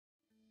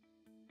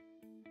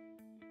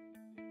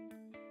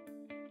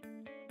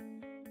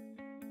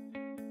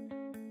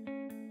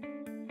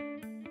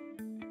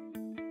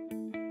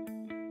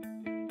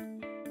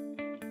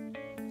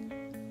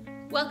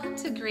Welcome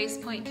to Grace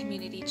Point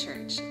Community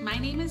Church. My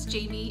name is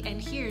Jamie, and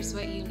here's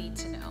what you need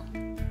to know.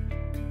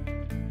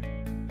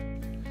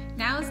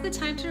 Now is the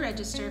time to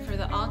register for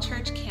the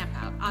All-Church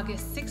Campout,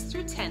 August 6th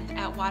through 10th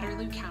at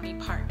Waterloo County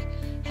Park.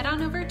 Head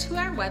on over to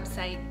our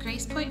website,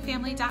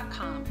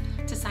 gracepointfamily.com,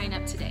 to sign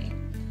up today.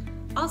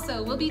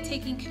 Also, we'll be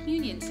taking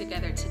communion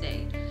together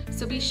today,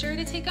 so be sure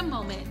to take a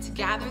moment to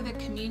gather the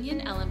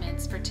communion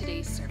elements for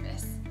today's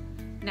service.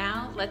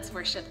 Now, let's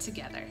worship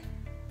together.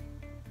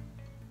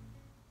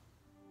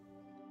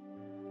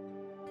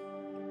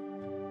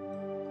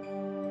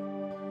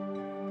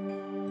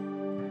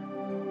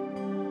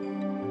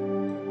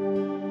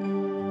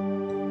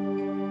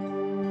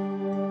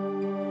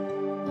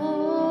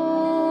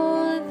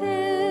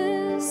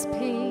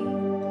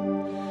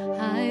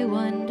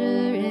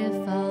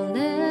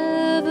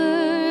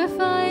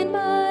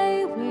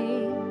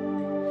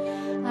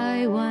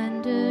 I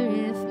wonder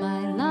if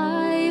my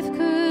life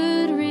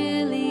could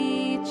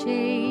really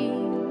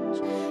change.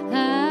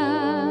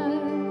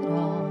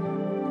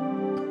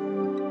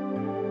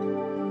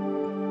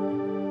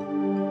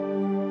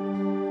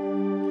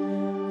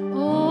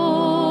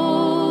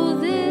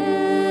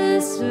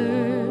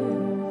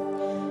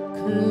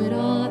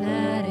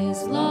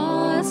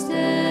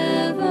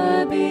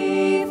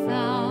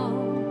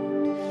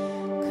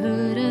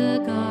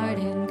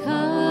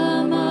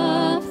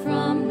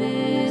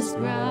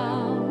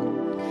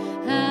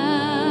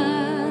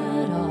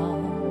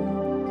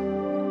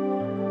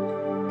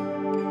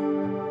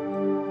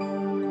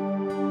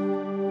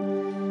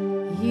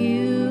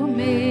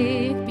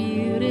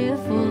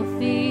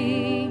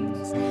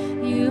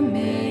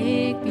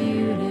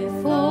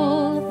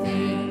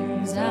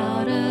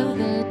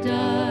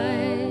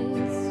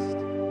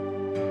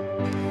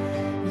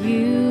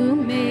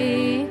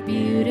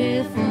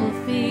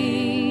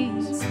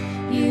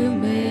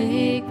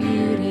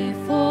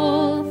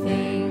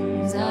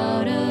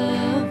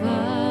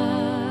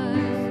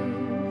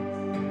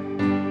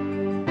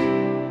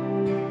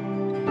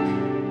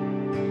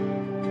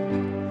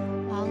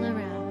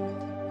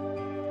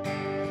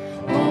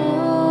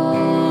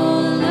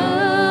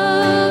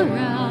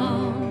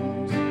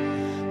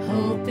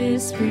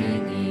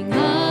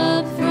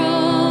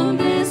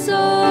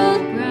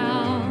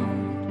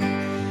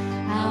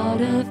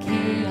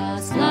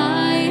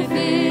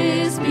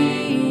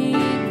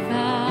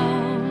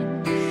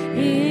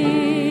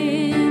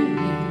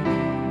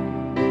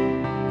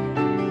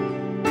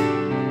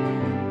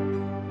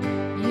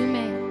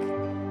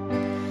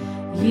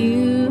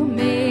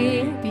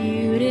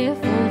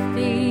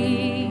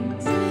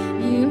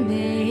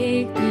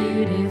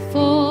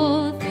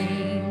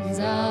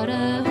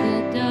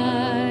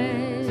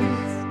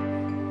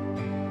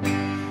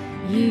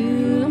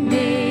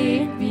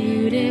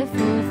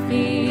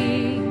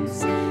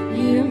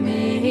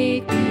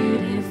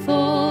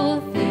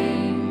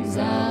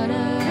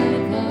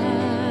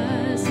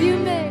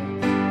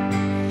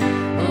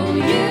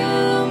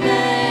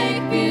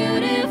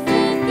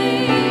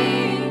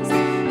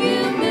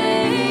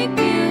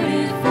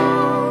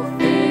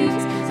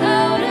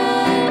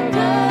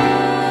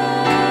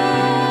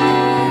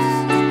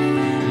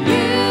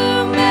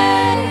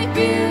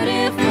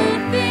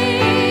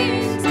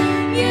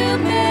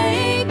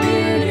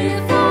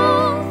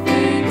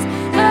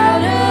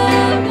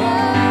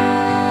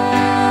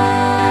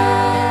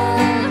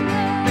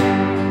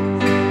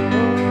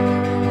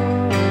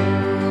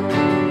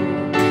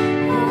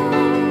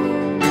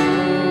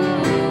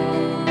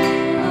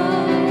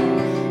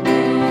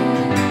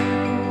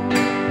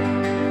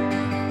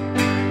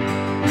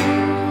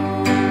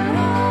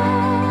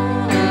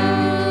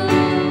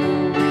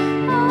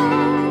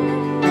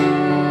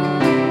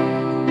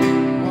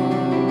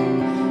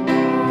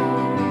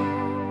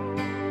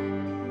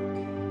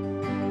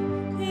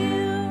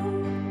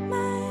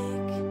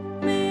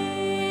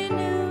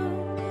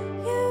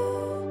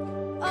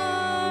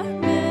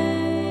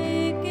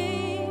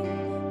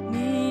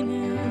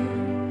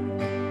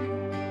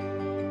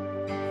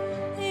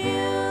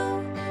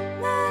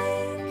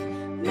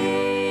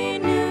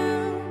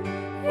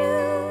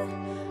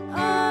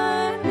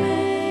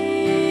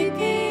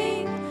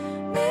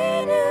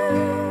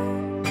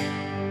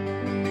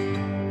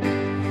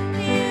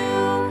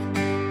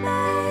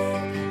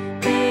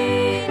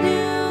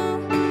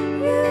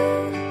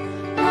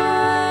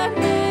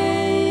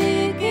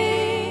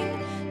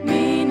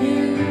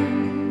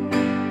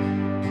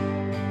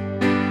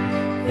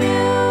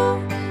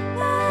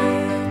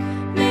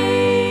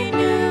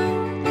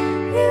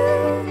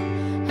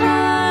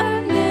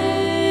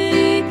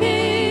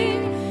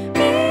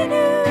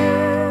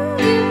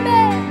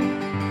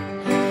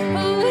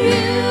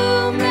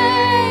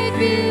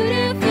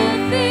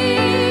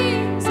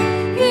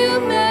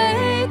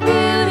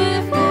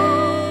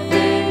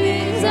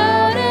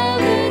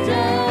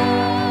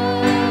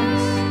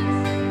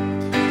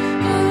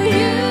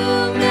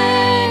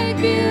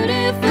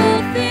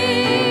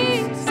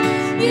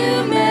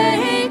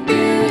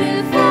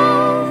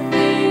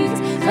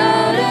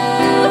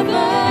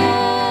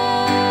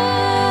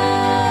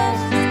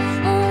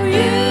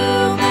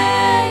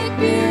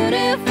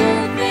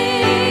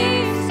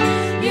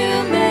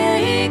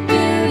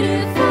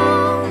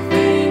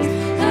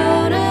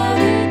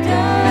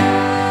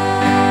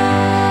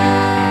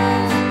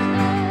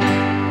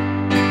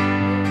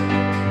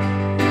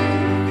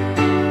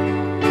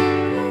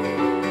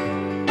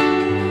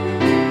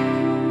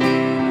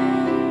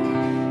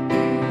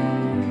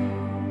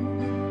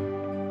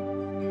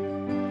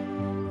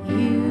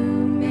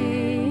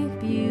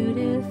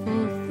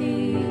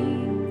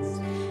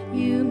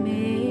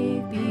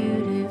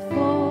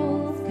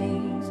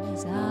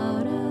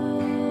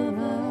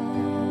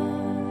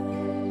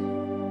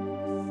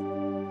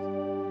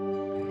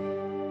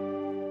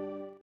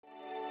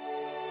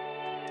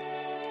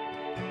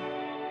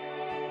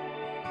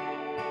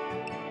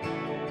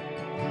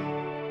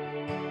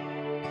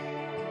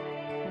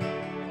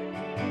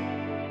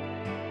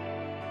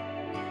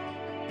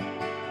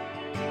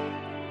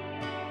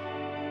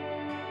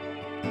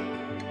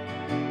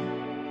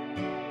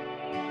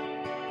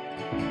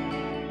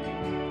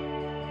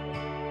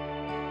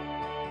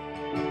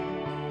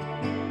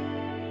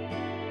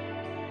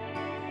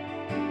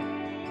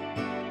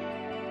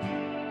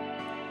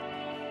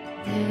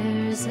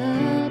 There's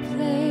a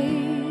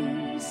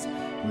place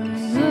where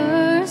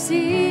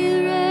mercy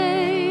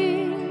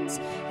reigns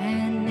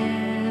and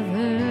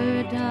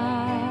never dies.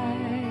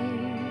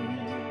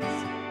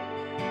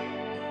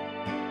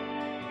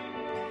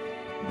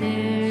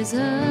 There's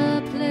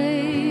a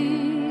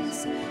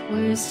place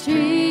where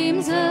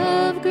streams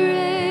of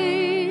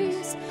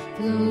grace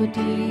flow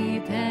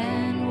deep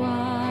and wide,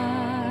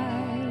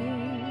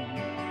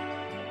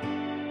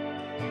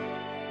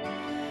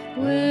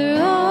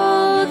 where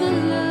all the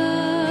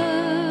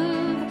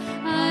love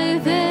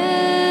I've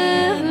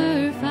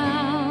ever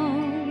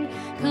found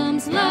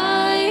comes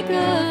like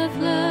a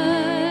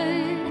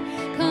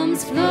flood,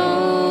 comes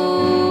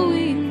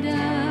flowing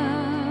down.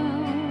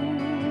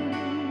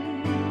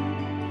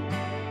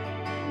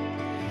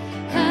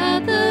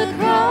 At the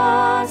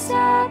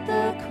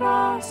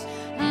cross,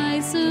 I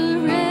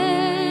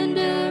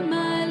surrender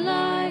my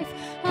life.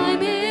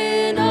 I'm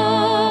in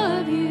awe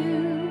of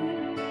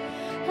you.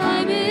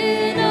 I'm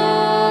in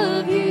awe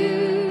of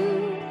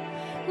you.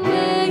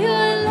 Where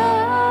your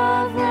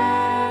love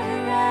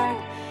ran red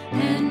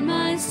and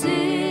my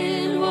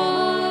sin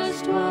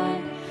washed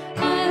white.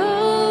 I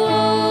owe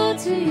all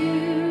to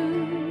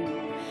you.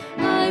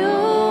 I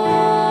owe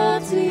all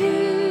to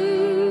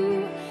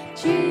you,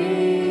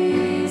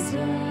 Jesus.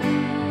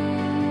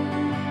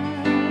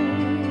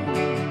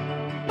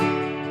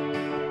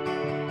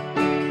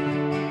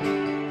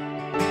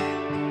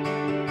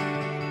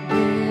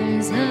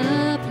 There's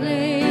a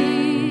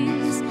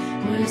place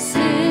where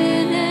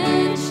sin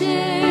and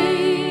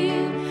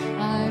shame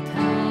are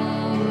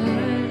powerless,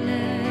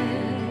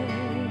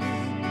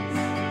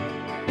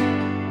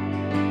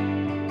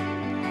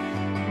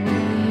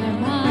 where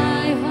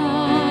my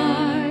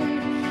heart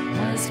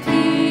has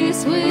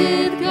peace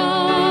with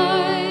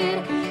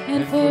God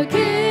and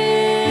forgiveness,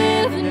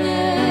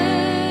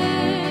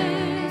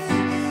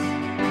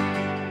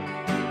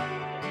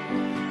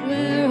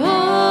 where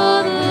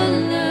all the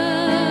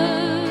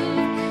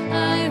love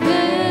I've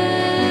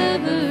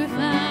ever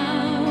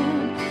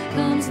found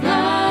comes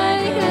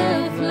like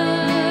a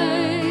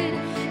flood,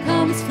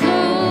 comes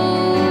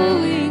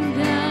flowing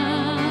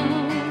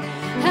down.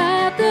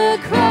 At the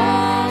cross,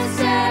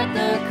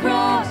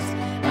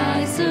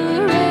 I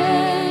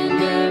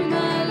surrender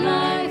my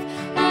life.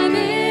 I'm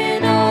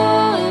in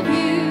awe of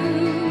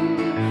you.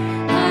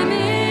 I'm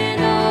in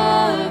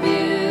awe of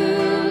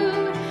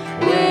you.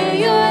 Where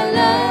your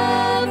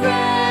love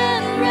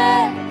ran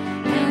red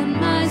and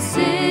my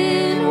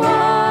sin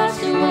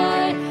washed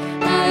white.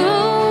 I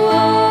owe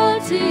all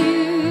to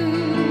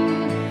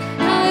you.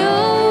 I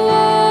owe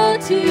all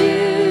to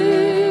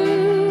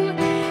you.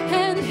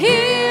 And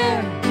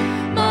here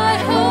my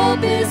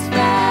hope is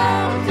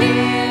found,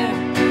 here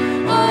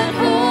on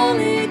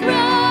holy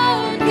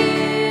ground.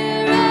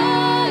 Here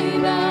I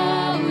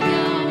bow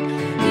down.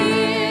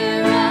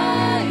 Here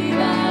I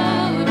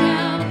bow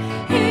down.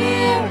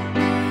 Here,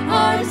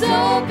 arms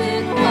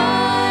open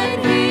wide.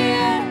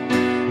 Here,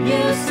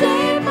 you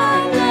save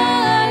my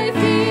life.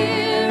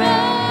 Here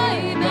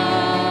I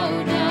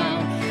bow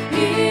down.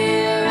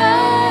 Here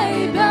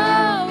I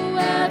bow.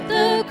 At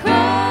the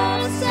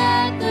cross,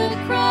 I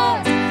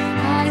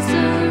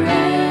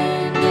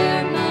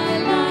surrender my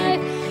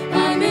life.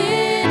 I'm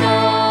in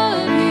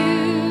awe of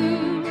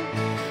you.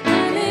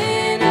 I'm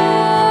in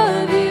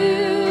awe of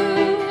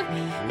you.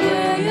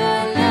 Where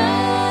your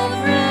love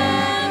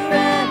ran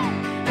red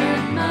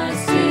and my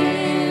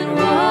sin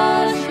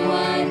washed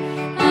white.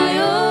 I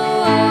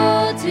owe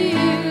all to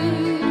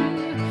you.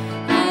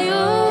 I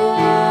owe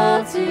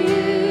all to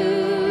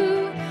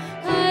you.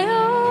 I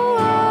owe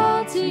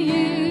all to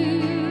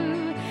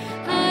you.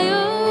 I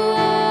owe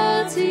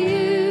all to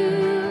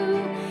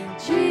you,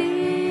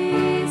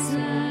 Jesus.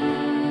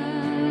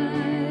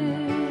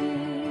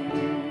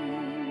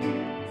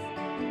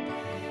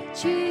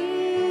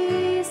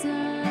 Jesus.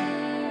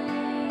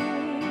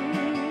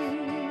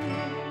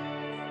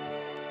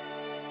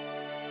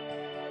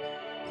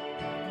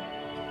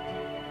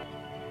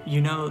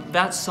 You know,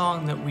 that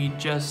song that we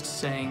just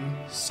sang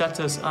sets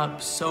us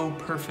up so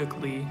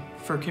perfectly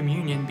for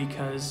communion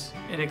because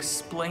it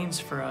explains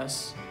for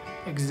us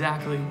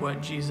exactly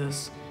what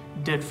Jesus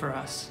did for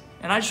us.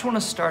 And I just want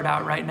to start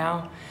out right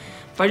now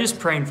by just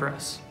praying for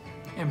us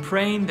and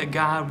praying that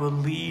God will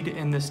lead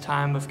in this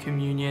time of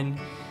communion,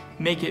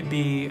 make it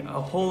be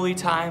a holy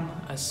time,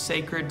 a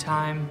sacred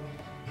time,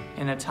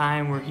 and a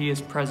time where He is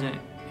present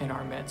in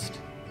our midst.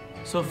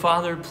 So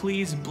Father,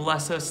 please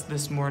bless us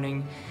this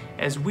morning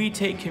as we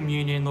take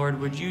communion. Lord,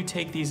 would you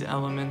take these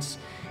elements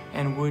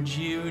and would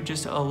you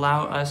just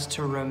allow us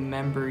to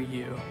remember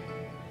you?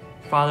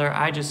 Father,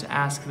 I just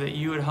ask that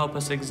you would help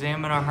us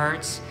examine our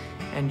hearts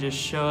and just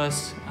show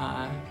us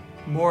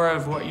more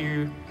of what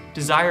you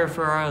desire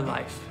for our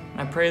life.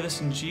 And I pray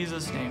this in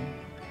Jesus' name.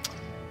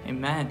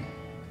 Amen.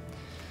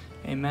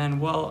 Amen.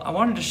 Well, I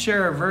wanted to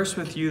share a verse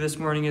with you this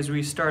morning as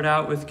we start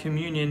out with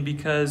communion,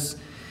 because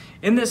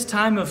in this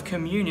time of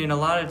communion, a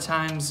lot of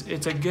times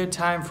it's a good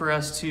time for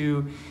us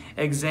to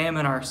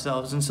examine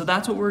ourselves. And so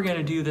that's what we're going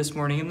to do this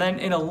morning. And then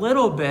in a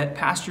little bit,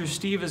 Pastor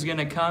Steve is going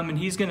to come and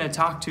he's going to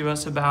talk to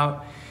us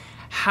about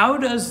How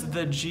does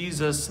the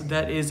Jesus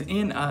that is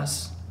in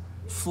us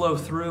flow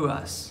through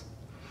us?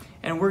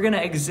 And we're going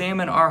to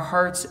examine our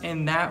hearts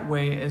in that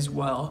way as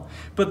well.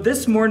 But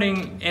this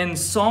morning in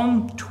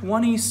Psalm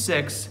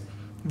 26,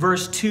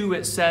 verse 2,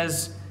 it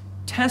says,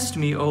 "Test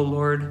me, O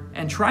Lord,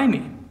 and try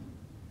me.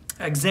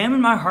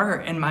 Examine my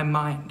heart and my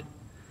mind.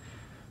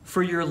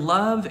 For your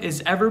love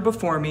is ever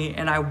before me,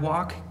 and I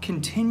walk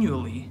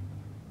continually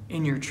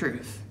in your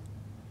truth."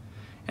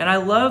 And I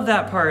love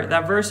that part,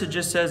 that verse. It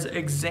just says,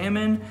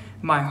 "Examine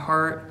my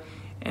heart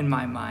and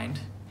my mind."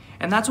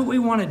 And that's what we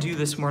want to do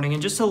this morning.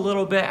 In just a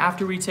little bit,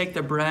 after we take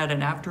the bread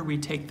and after we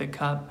take the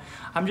cup,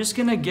 I'm just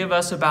going to give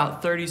us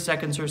about 30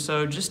 seconds or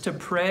so just to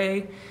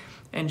pray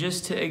and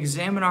just to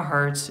examine our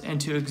hearts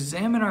and to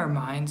examine our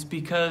minds,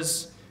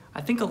 because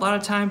I think a lot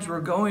of times we're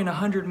going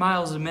 100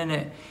 miles a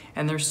minute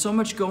and there's so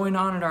much going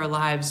on in our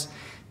lives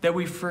that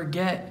we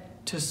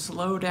forget to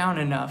slow down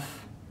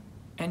enough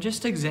and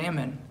just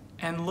examine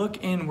and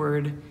look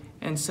inward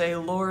and say,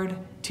 "Lord,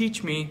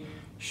 teach me,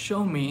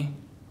 show me.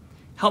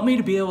 Help me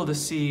to be able to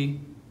see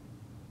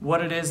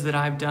what it is that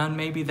I've done,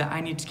 maybe that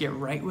I need to get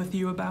right with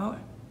you about,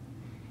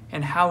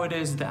 and how it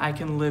is that I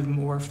can live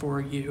more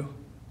for you."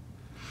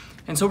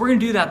 And so we're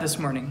going to do that this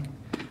morning.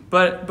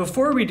 But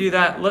before we do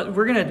that,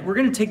 we're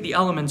going to take the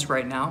elements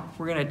right now.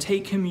 We're going to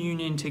take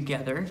communion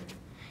together.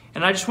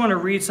 And I just want to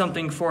read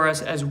something for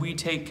us as we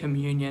take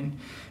communion.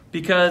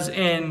 Because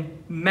in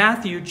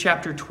Matthew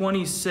chapter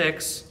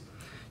 26,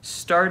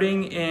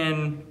 starting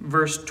in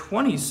verse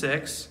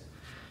 26,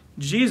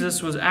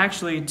 Jesus was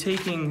actually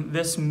taking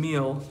this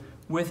meal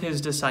with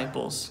his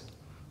disciples,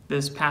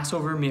 this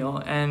Passover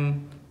meal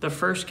and the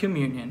first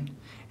communion.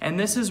 And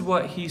this is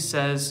what he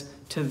says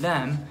to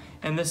them,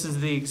 and this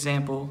is the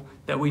example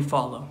that we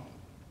follow.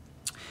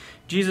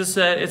 Jesus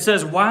said, it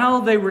says,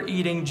 "While they were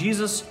eating,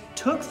 Jesus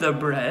took the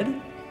bread."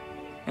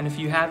 And if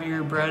you have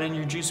your bread and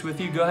your juice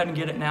with you, go ahead and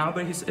get it now.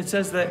 But it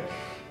says that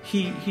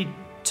he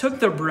took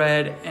the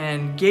bread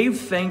and gave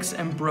thanks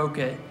and broke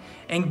it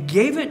and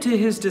gave it to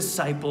his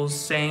disciples,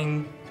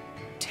 saying,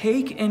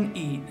 "Take and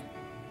eat.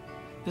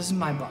 This is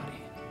my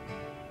body."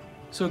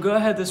 So go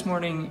ahead this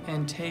morning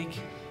and take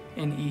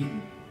and eat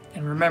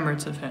in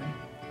remembrance of him.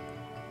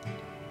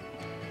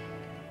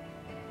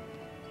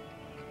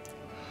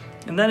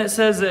 And then it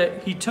says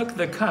that he took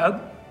the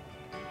cup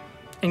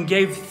and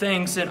gave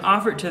thanks and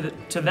offered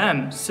to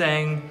them,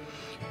 saying,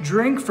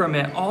 "Drink from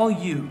it, all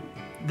you.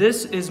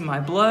 This is my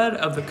blood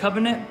of the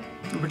covenant,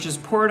 which is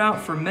poured out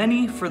for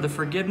many for the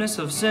forgiveness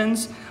of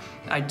sins.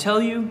 I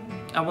tell you,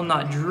 I will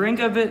not drink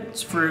of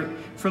its fruit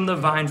from the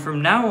vine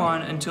from now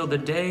on until the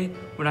day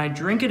when I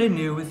drink it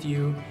anew with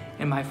you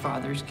in my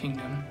Father's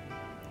kingdom."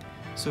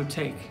 So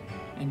take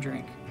and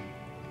drink.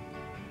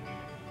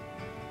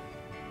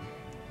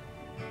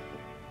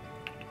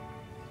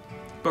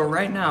 But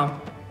right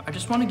now, I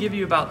just want to give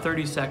you about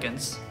 30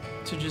 seconds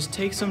to just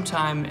take some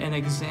time and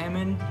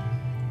examine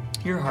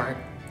your heart,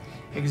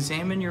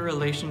 examine your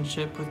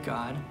relationship with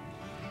God,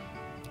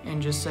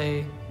 and just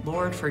say,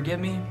 "Lord, forgive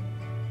me.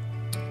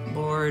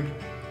 Lord,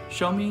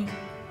 show me.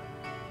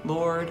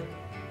 Lord,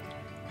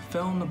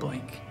 fill in the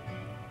blank."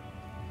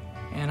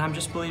 And I'm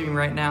just believing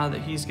right now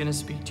that he's going to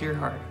speak to your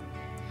heart.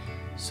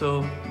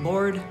 So,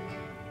 Lord,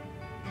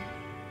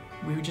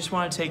 we just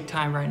want to take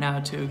time right now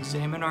to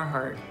examine our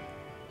heart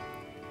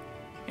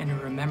and to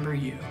remember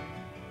you.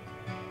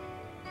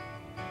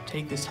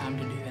 Take this time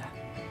to do that.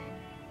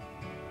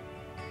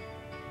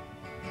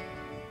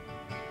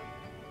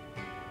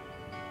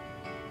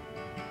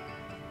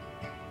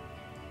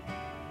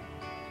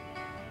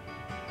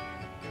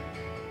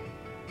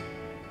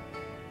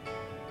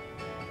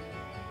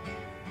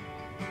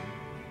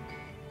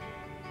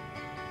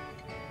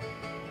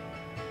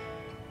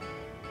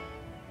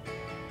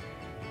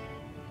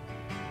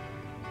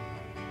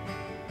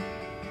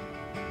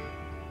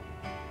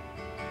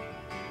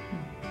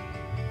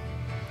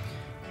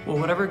 Well,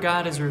 whatever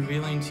God is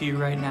revealing to you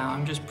right now,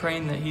 I'm just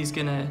praying that he's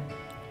going to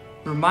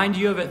remind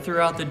you of it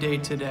throughout the day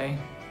today,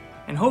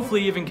 and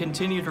hopefully even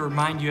continue to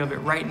remind you of it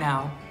right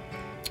now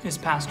as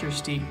Pastor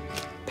Steve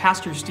talks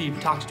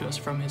to us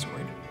from his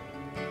word.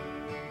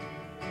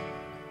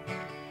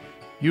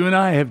 You and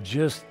I have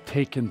just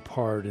taken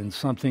part in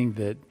something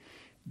that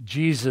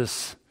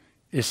Jesus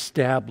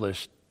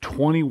established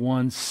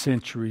 21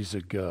 centuries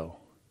ago.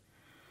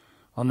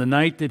 On the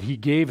night that he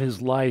gave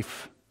his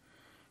life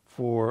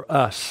for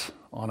us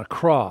on a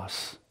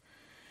cross,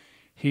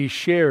 he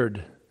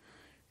shared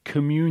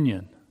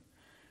communion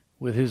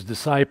with his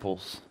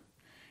disciples,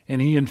 and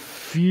he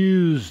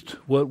infused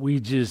what we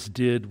just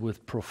did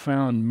with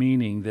profound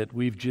meaning that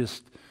we've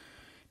just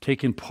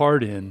taken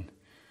part in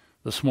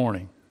this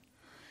morning.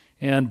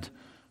 And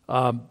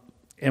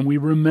we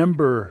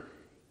remember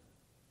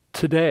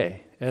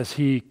today, as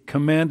he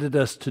commanded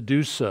us to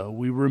do so,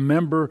 we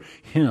remember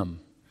him.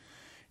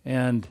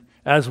 And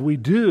as we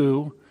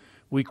do,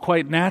 we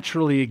quite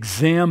naturally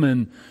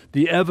examine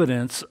the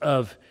evidence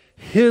of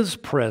his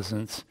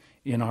presence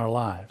in our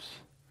lives.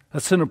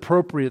 That's an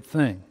appropriate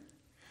thing.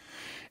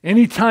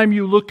 Anytime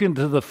you look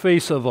into the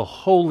face of a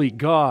holy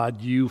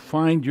God, you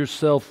find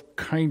yourself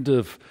kind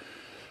of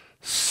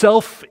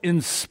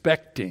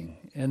self-inspecting,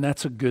 and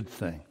that's a good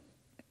thing.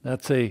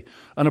 That's an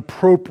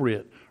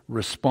appropriate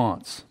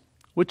response,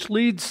 which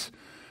leads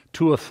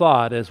to a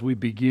thought as we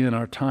begin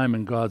our time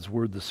in God's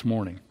Word this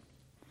morning.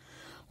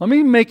 Let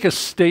me make a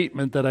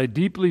statement that I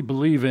deeply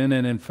believe in,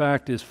 and in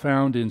fact is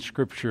found in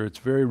Scripture. It's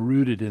very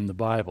rooted in the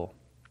Bible.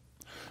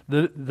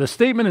 The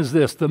statement is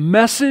this: the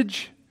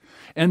message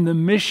and the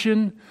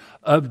mission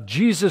of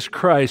Jesus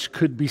Christ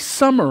could be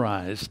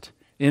summarized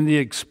in the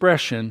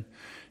expression,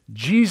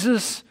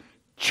 Jesus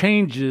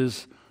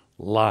changes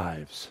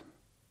lives.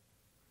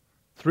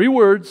 3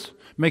 words,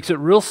 makes it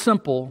real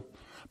simple,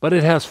 but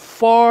it has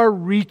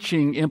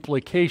far-reaching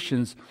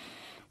implications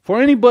for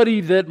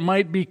anybody that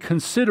might be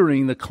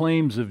considering the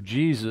claims of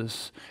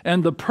Jesus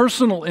and the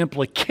personal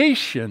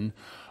implication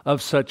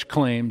of such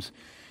claims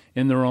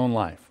in their own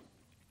life.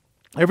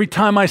 Every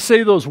time I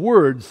say those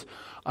words,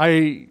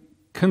 I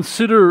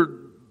consider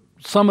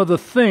some of the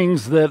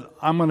things that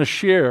I'm going to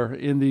share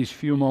in these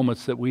few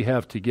moments that we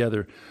have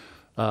together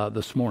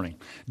this morning.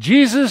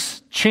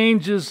 Jesus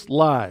changes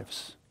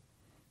lives.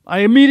 I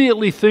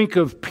immediately think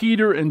of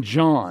Peter and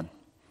John.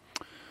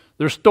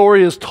 Their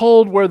story is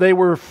told where they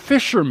were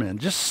fishermen,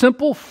 just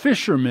simple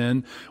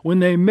fishermen, when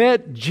they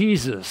met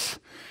Jesus.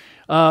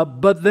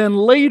 But then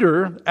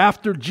later,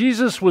 after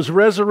Jesus was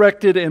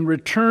resurrected and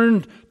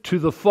returned to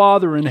the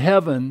Father in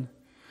heaven,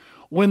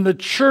 when the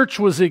church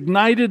was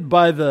ignited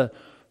by the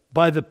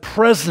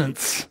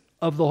presence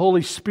of the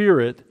Holy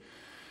Spirit,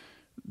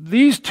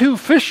 these 2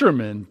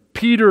 fishermen,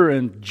 Peter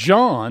and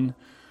John,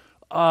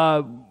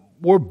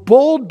 were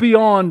bold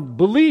beyond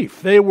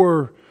belief. They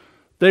were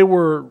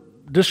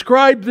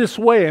described this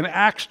way in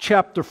Acts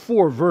chapter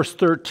 4, verse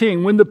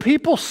 13. When the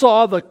people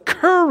saw the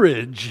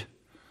courage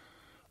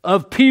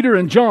of Peter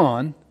and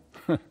John,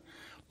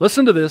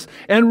 listen to this,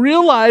 and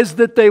realized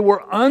that they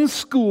were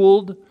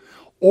unschooled,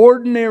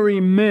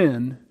 ordinary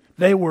men,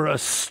 they were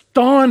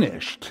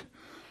astonished.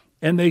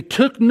 And they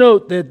took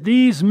note that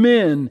these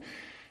men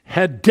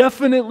had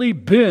definitely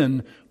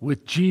been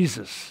with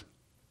Jesus.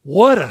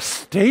 What a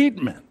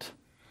statement!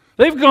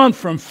 They've gone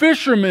from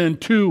fishermen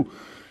to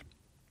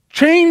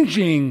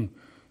changing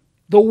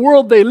the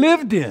world they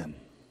lived in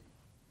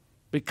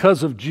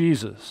because of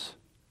Jesus.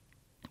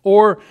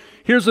 Or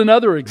here's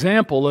another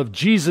example of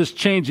Jesus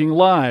changing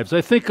lives.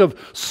 I think of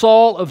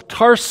Saul of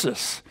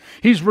Tarsus.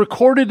 He's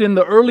recorded in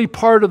the early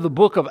part of the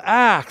book of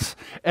Acts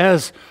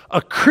as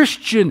a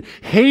Christian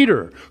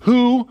hater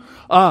who,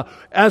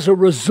 as a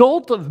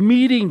result of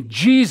meeting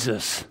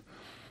Jesus,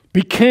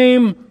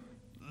 became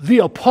the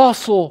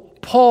Apostle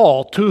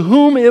Paul, to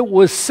whom it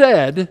was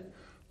said,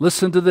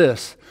 listen to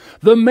this,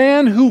 the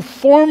man who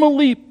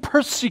formerly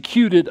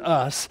persecuted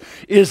us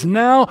is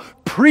now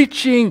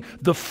preaching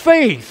the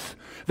faith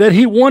that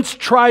he once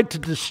tried to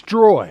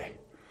destroy.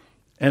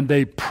 And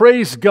they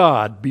praise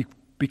God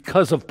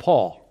because of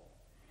Paul.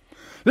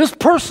 This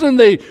person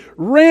they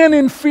ran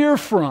in fear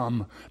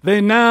from, they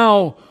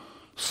now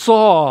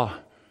saw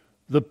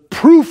the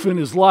proof in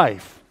his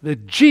life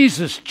that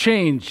Jesus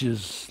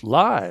changes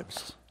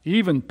lives.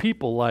 Even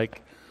people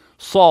like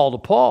Saul to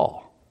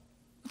Paul.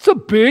 It's a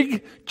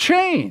big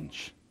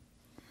change.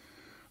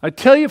 I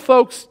tell you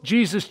folks,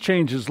 Jesus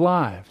changes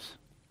lives.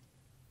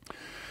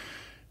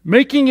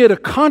 Making it a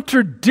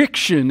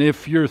contradiction,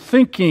 if you're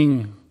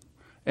thinking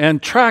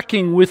and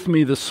tracking with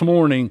me this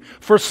morning,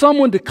 for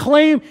someone to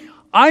claim,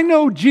 I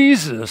know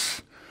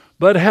Jesus,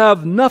 but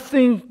have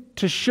nothing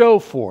to show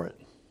for it.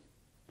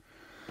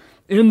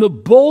 In the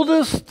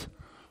boldest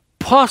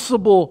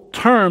possible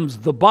terms,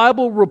 the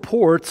Bible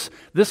reports,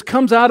 this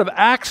comes out of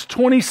Acts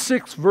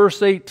 26,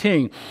 verse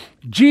 18.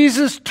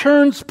 Jesus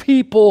turns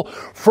people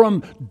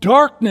from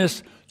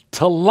darkness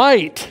to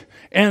light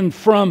and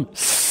from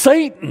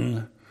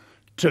Satan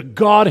to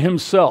God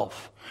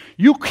himself.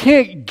 You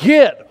can't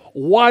get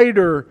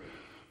wider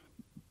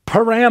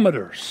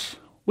parameters.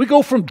 We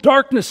go from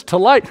darkness to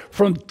light,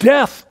 from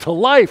death to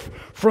life,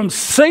 from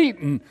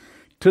Satan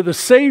to the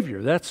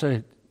Savior. That's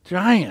a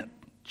giant,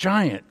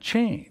 giant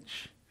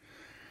change.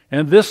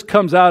 And this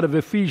comes out of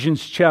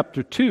Ephesians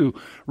chapter 2,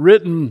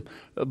 written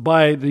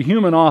by the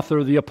human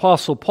author, the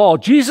Apostle Paul.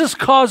 Jesus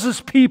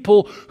causes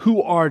people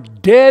who are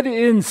dead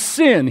in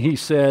sin, he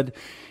said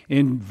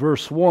in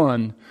verse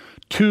 1,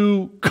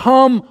 to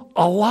come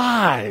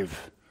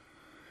alive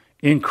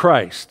in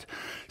Christ.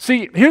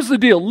 See, here's the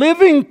deal.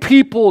 Living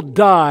people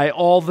die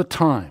all the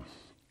time.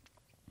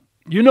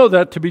 You know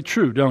that to be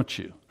true, don't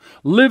you?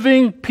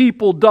 Living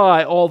people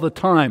die all the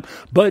time.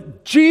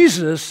 But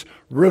Jesus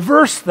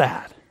reversed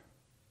that.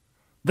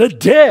 The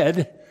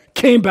dead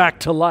came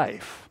back to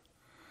life.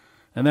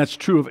 And that's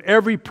true of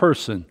every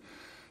person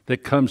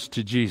that comes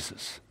to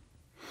Jesus.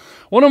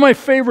 One of my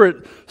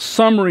favorite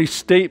summary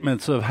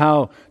statements of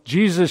how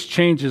Jesus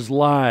changes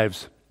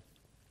lives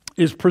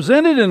is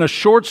presented in a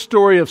short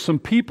story of some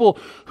people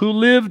who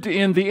lived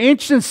in the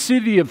ancient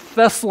city of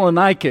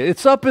Thessalonica.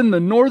 It's up in the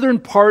northern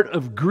part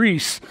of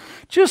Greece,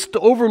 just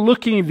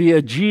overlooking the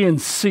Aegean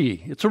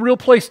Sea. It's a real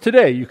place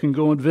today. You can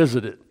go and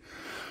visit it.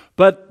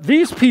 But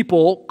these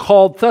people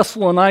called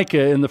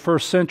Thessalonica in the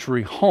first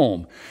century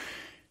home.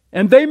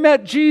 And they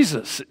met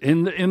Jesus.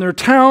 In their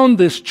town,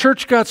 this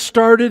church got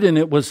started, and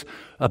it was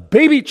a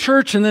baby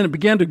church, and then it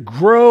began to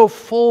grow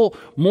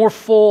more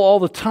full all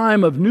the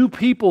time of new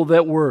people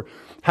that were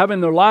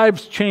having their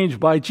lives changed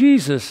by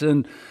Jesus.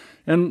 And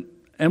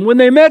when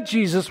they met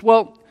Jesus,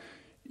 well,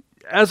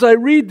 as I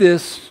read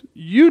this,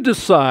 you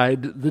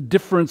decide the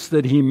difference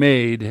that he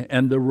made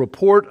and the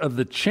report of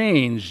the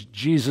change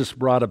Jesus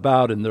brought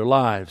about in their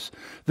lives.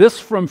 This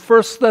from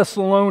 1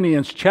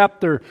 Thessalonians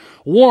chapter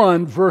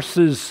 1,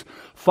 verses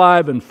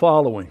 5 and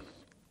following.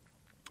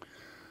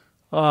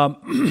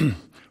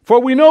 For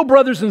we know,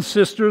 brothers and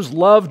sisters,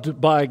 loved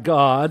by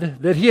God,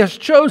 that he has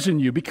chosen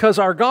you, because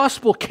our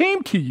gospel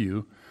came to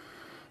you,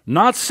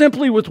 not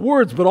simply with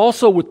words, but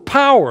also with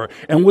power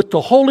and with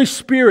the Holy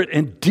Spirit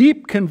and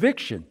deep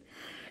conviction.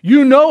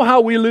 You know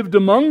how we lived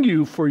among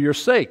you for your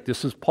sake.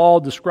 This is Paul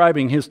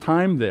describing his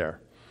time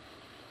there.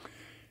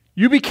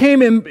 You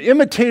became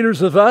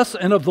imitators of us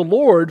and of the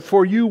Lord,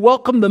 for you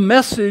welcomed the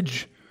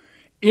message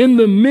in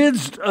the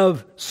midst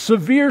of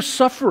severe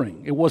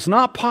suffering. It was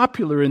not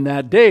popular in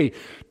that day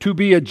to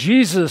be a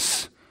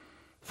Jesus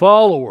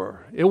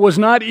follower. It was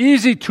not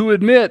easy to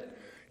admit,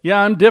 yeah,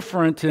 I'm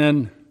different,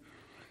 and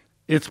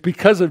it's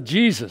because of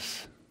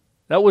Jesus.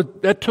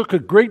 That took a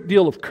great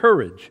deal of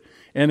courage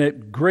and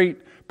at great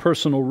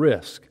personal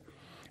risk.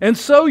 And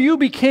so you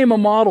became a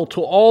model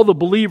to all the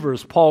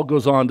believers, Paul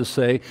goes on to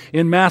say,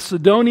 in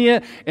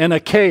Macedonia and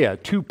Achaia,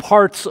 two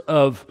parts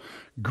of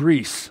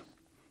Greece.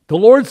 The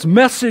Lord's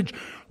message,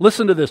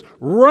 listen to this,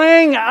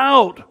 rang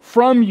out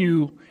from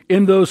you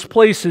in those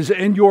places,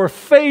 and your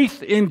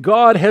faith in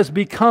God has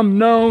become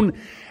known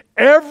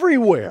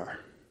everywhere.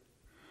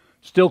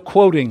 Still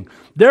quoting,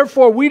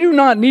 therefore we do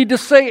not need to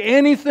say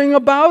anything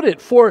about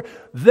it, for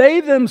they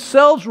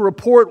themselves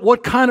report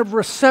what kind of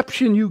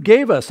reception you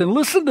gave us. And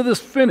listen to this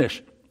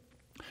finish.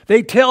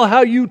 They tell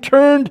how you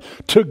turned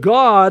to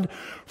God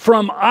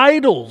from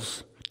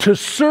idols to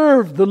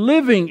serve the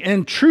living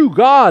and true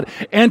God,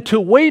 and to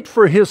wait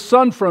for his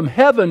Son from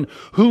heaven,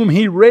 whom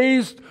he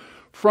raised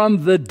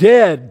from the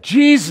dead,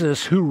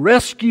 Jesus, who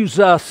rescues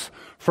us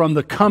from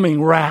the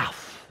coming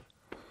wrath.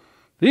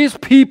 These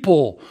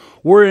people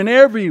were in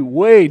every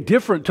way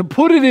different. To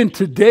put it in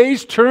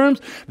today's terms,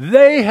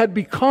 they had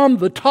become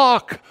the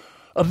talk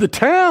of the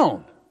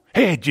town.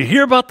 Hey, did you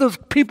hear about those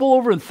people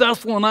over in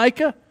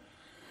Thessalonica?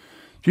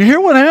 Did you hear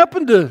what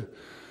happened to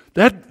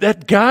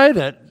that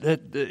guy?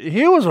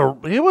 He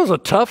was a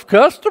tough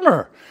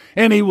customer,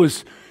 and he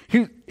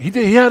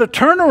had a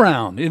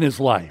turnaround in his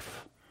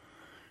life.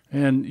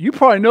 And you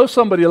probably know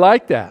somebody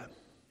like that.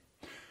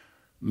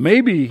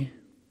 Maybe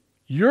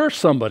you're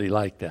somebody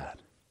like that.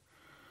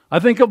 I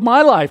think of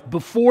my life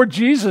before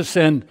Jesus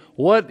and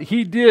what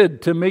he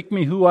did to make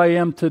me who I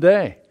am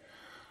today.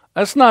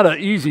 That's not an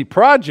easy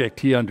project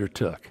he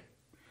undertook,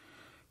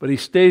 but he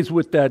stays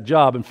with that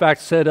job. In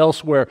fact, said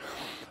elsewhere,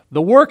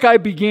 the work I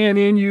began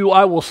in you,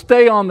 I will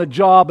stay on the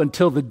job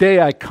until the day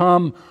I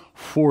come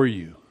for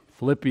you.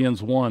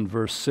 Philippians 1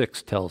 verse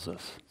 6 tells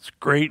us. It's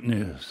great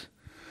news.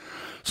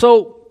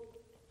 So,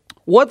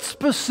 what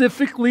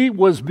specifically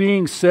was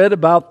being said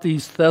about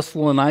these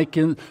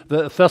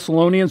the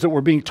Thessalonians that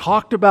were being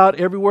talked about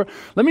everywhere?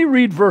 Let me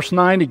read verse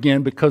 9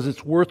 again because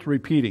it's worth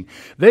repeating.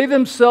 They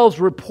themselves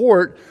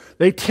report,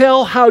 they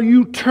tell how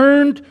you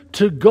turned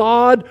to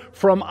God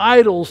from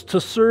idols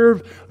to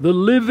serve the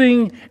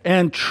living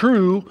and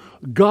true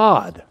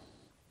God.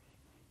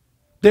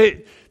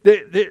 It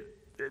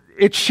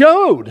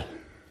showed.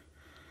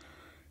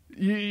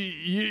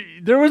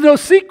 There was no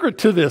secret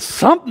to this.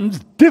 Something's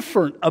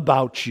different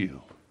about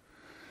you.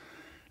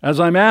 As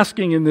I'm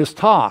asking in this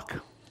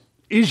talk,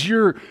 is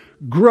your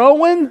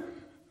growing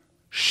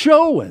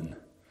showing?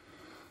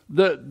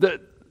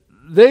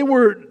 They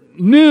were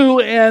new,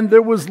 and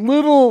there was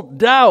little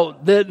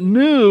doubt that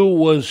new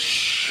was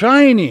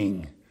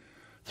shining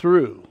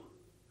through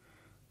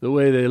the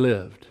way they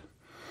lived.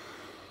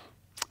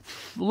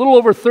 A little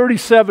over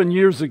 37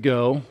 years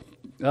ago,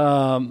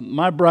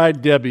 my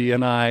bride Debbie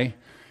and I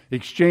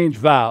exchanged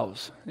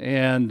vows,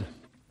 and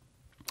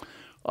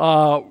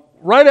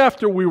right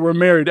after we were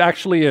married,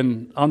 actually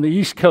on the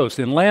East Coast,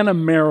 in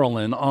Lanham,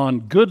 Maryland,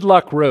 on Good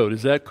Luck Road.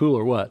 Is that cool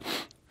or what?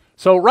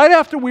 So right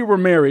after we were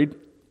married,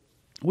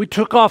 we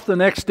took off the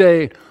next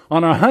day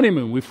on our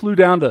honeymoon. We flew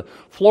down to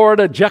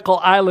Florida. Jekyll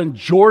Island,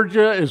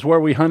 Georgia is where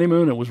we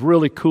honeymoon. It was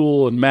really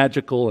cool and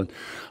magical.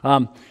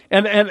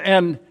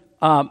 And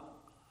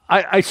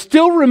I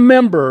still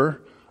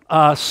remember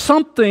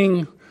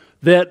something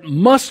that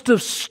must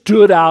have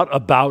stood out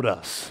about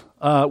us.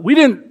 We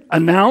didn't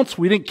announce,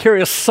 we didn't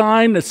carry a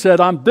sign that said,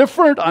 I'm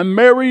different, I'm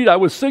married, I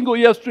was single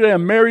yesterday,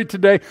 I'm married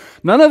today.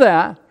 None of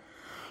that.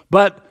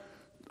 But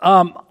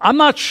I'm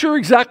not sure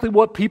exactly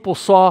what people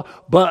saw,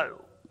 but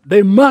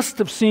they must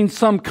have seen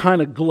some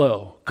kind of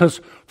glow.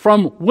 Because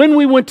from when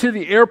we went to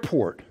the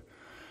airport,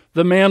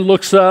 the man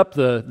looks up,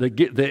 the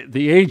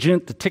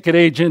agent, the ticket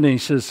agent, and he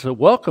says,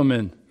 welcome,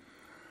 and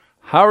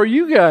how are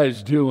you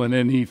guys doing?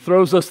 And he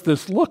throws us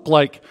this look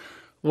like,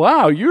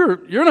 wow,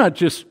 you're not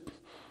just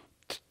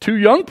two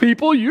young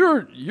people,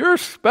 you're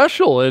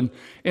special. And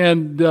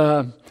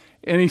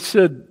he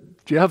said,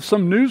 do you have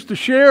some news to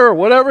share or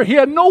whatever? He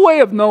had no way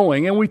of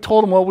knowing. And we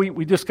told him, well,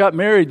 we just got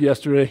married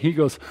yesterday. He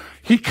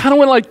kind of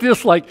went like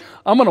this, like,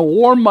 I'm going to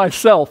warm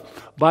myself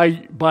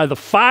by the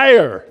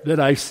fire that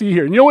I see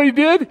here. And you know what he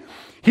did?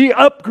 He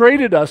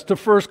upgraded us to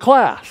first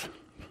class,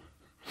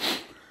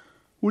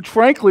 which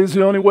frankly is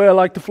the only way I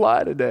like to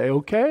fly today,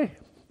 okay?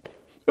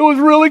 It was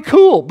really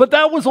cool, but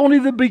that was only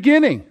the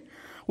beginning.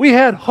 We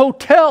had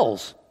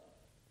hotels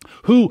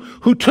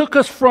who took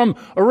us from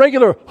a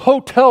regular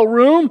hotel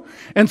room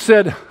and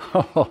said,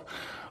 oh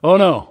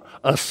no,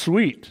 a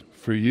suite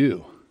for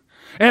you.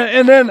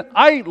 And then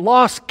I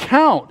lost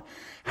count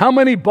how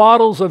many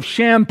bottles of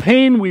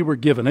champagne we were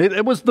given.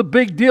 It was the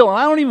big deal. And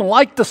I don't even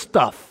like the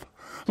stuff.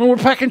 I mean, we're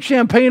packing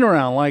champagne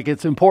around like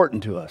it's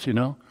important to us, you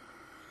know.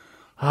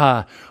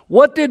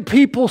 What did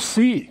people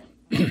see?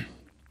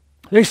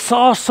 They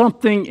saw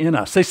something in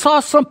us. They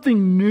saw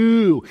something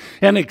new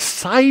and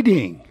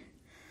exciting.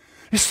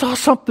 They saw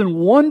something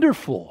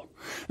wonderful.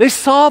 They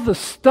saw the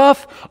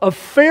stuff of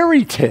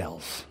fairy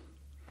tales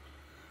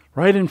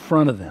right in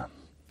front of them.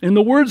 In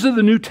the words of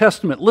the New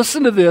Testament,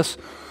 listen to this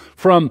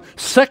from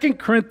 2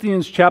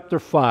 Corinthians chapter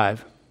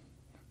 5,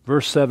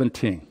 verse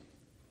 17.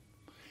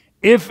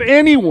 If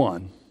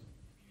anyone,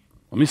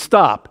 let me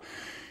stop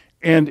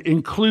and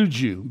include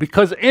you,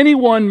 because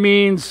anyone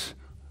means,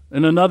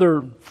 in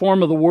another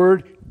form of the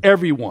word,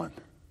 everyone.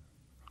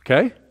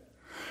 Okay?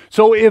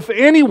 So if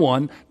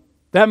anyone,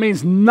 that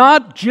means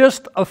not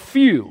just a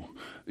few,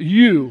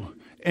 you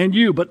and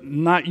you, but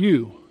not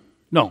you.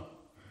 No.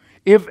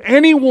 If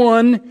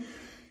anyone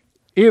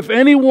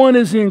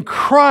is in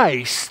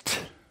Christ,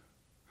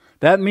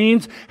 that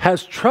means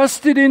has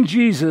trusted in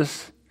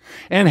Jesus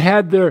and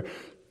had their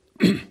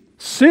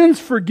sins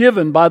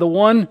forgiven by the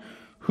one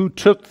who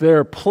took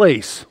their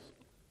place.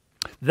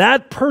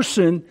 That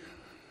person,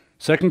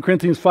 2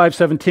 Corinthians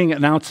 5:17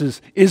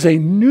 announces, is a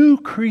new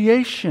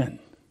creation.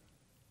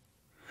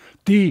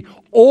 The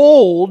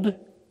old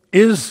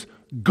is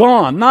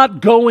gone,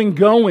 not going,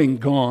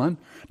 gone.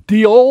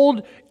 The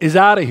old is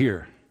out of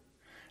here.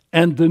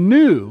 And the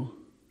new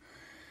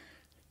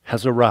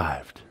has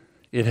arrived.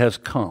 It has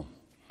come.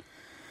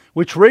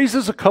 Which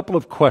raises a couple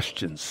of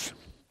questions.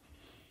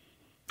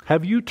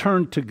 Have you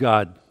turned to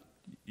God?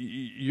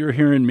 You're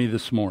hearing me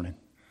this morning.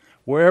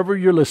 Wherever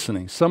you're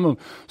listening, some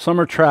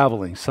are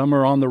traveling, some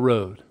are on the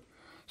road,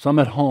 some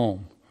at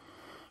home,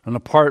 an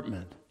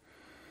apartment,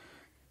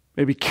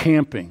 maybe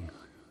camping.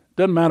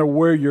 Doesn't matter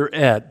where you're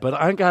at, but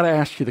I got to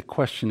ask you the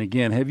question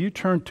again. Have you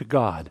turned to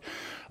God?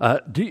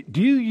 Do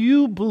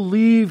you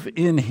believe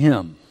in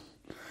Him?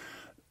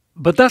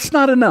 But that's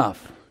not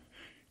enough.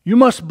 You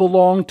must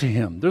belong to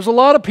Him. There's a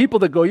lot of people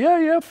that go,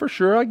 yeah, for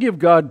sure. I give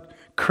God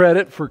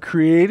credit for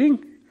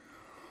creating,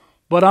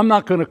 but I'm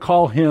not going to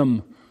call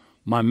Him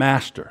my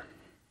master.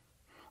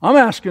 I'm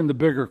asking the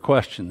bigger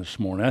question this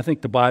morning. I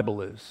think the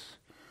Bible is.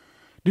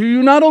 Do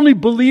you not only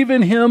believe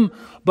in Him,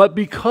 but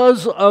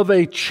because of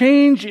a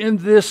change in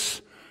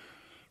this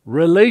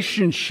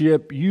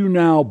relationship, you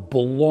now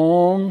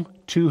belong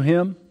to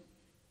Him?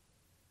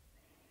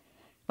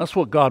 That's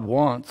what God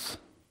wants.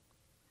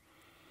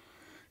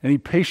 And He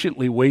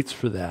patiently waits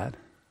for that.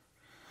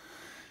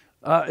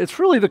 It's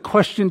really the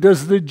question,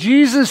 does the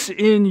Jesus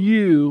in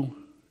you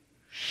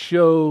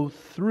show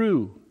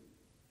through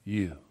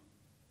you?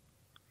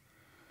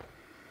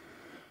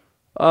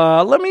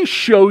 Let me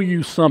show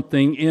you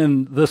something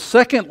in the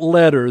second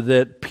letter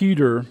that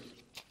Peter,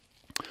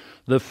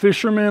 the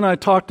fisherman I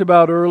talked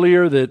about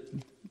earlier that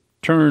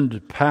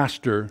turned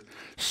pastor,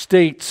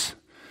 states.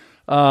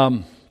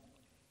 And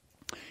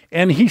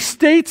he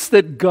states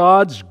that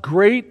God's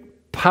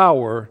great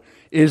power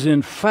is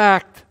in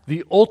fact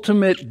the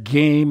ultimate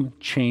game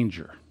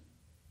changer.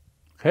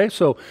 Okay,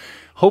 so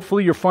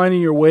hopefully you're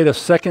finding your way to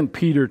 2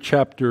 Peter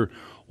chapter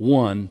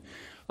 1,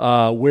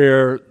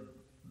 where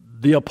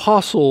the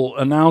apostle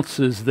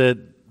announces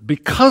that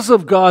because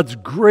of God's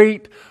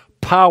great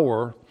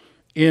power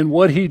in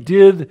what He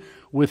did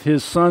with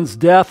His Son's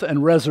death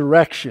and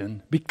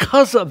resurrection,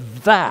 because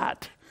of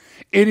that,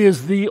 it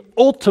is the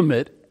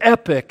ultimate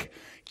epic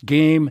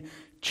game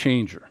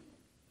changer.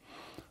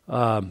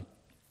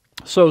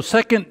 So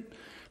 2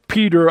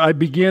 Peter, I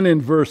begin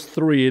in verse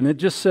 3, and it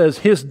just says,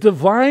 His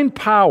divine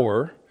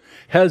power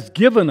has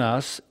given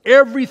us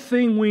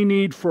everything we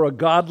need for a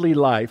godly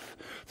life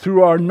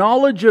through our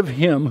knowledge of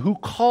Him who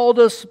called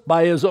us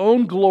by His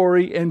own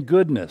glory and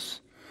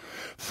goodness.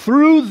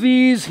 Through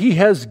these He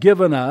has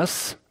given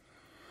us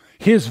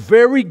His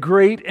very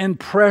great and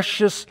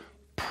precious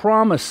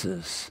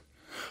promises,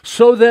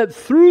 so that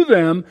through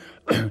them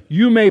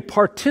you may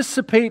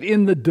participate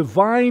in the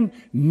divine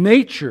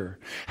nature,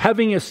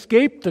 having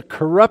escaped the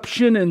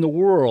corruption in the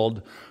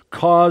world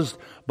caused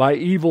by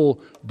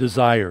evil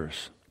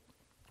desires.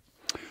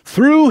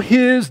 Through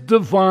His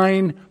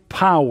divine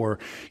power,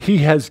 He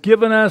has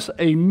given us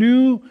a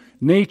new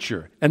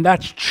nature, and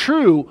that's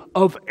true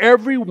of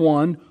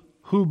everyone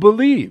who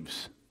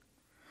believes.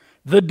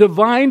 The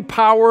divine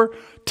power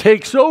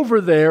takes over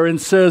there and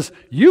says,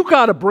 you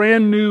got a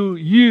brand new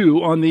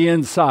you on the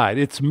inside.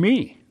 It's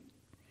me.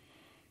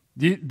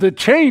 The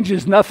change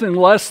is nothing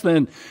less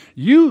than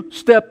you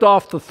stepped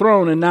off the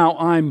throne and now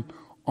I'm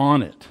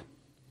on it.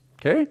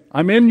 Okay?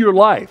 I'm in your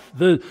life.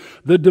 The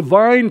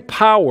divine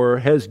power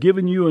has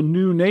given you a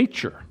new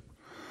nature.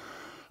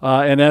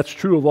 And that's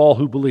true of all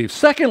who believe.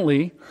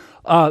 Secondly,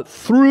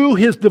 through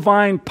his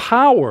divine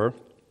power,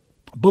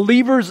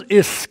 believers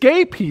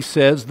escape, he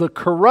says, the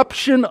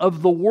corruption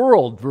of the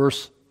world.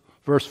 Verse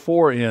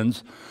 4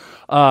 ends.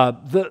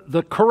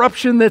 The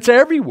corruption that's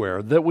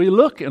everywhere that we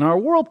look in our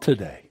world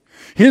today.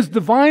 His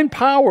divine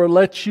power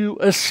lets you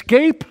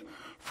escape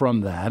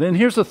from that. And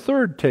here's a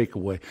third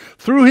takeaway.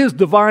 Through his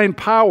divine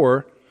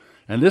power,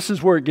 and this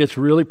is where it gets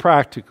really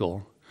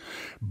practical,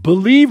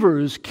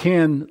 believers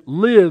can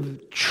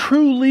live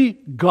truly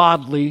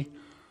godly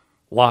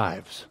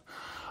lives.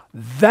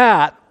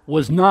 That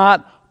was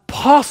not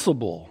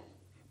possible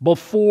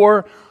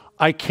before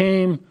I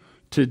came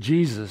to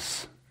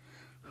Jesus,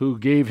 who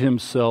gave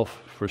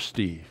himself for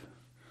Steve.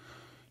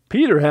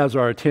 Peter has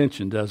our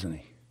attention, doesn't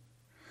he?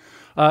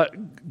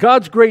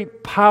 God's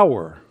great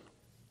power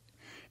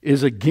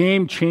is a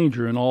game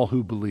changer in all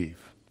who believe.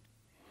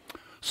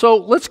 So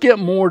let's get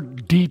more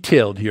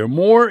detailed here,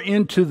 more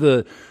into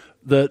the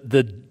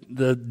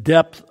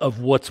depth of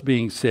what's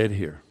being said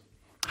here.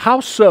 How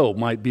so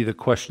might be the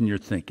question you're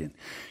thinking.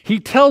 He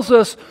tells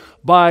us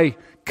by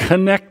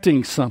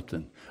connecting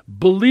something,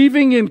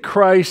 believing in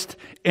Christ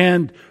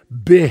and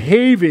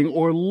behaving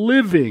or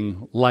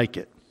living like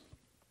it.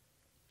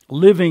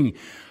 Living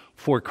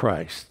for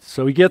Christ.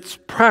 So he gets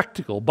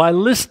practical by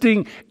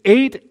listing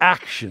 8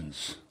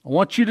 actions. I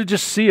want you to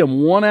just see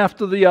them one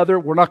after the other.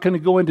 We're not going to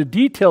go into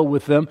detail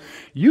with them.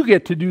 You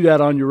get to do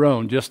that on your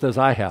own, just as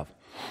I have.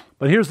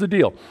 But here's the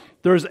deal.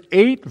 There's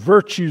 8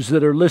 virtues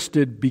that are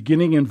listed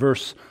beginning in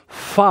verse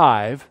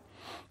 5.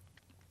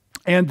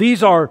 And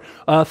these are,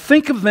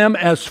 think of them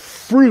as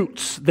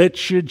fruits that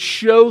should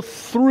show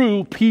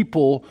through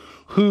people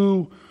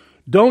who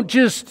don't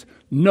just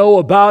know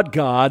about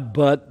God,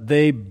 but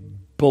they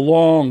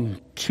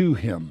belong to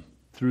him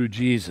through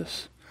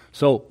Jesus.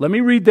 So let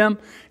me read them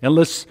and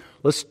let's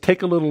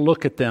take a little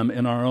look at them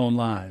in our own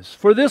lives.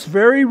 For this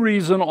very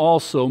reason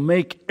also,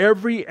 make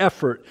every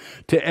effort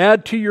to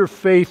add to your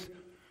faith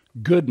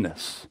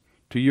goodness.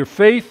 To your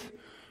faith,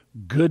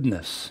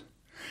 goodness.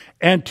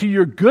 And to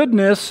your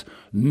goodness,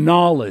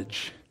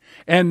 knowledge.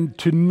 And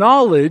to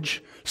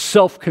knowledge,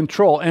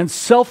 self-control. And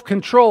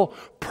self-control,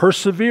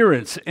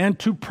 perseverance. And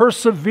to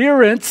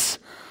perseverance,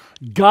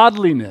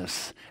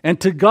 godliness. And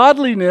to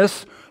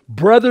godliness,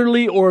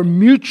 brotherly or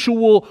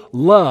mutual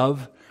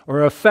love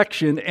or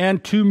affection.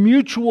 And to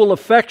mutual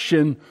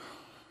affection,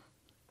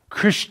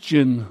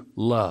 Christian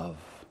love.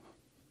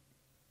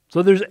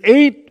 So there's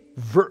 8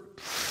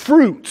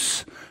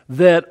 fruits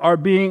that are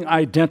being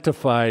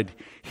identified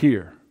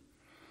here.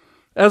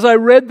 As I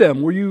read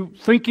them, were you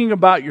thinking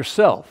about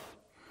yourself?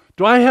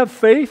 Do I have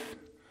faith?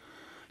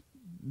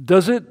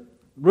 Does it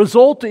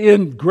result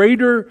in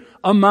greater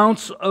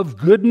amounts of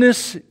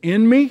goodness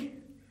in me?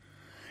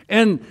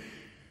 And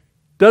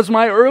does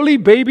my early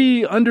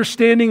baby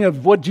understanding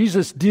of what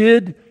Jesus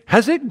did,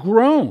 has it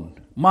grown?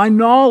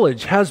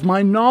 Has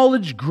my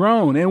knowledge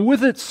grown? And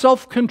with it,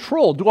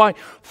 self-control. Do I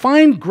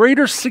find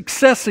greater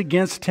success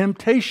against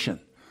temptation?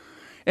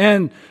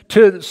 And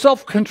to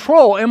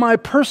self-control, am I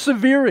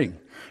persevering?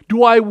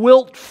 Do I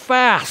wilt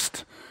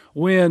fast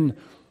when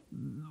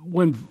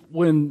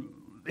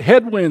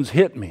headwinds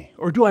hit me?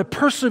 Or do I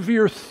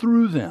persevere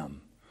through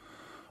them?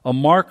 A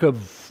mark of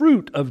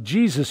fruit of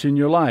Jesus in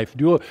your life.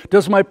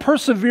 Does my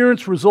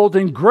perseverance result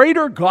in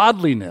greater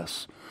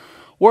godliness?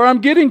 Where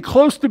I'm getting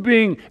close to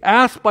being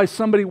asked by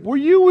somebody, were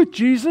you with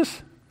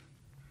Jesus?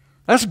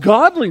 That's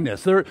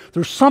godliness.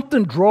 There's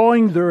something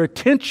drawing their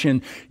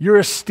attention. You're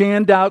a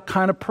standout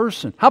kind of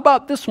person. How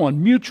about this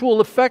one?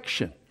 Mutual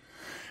affection.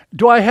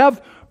 Do I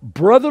have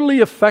brotherly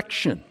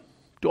affection?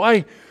 Do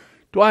I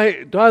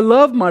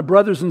love my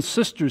brothers and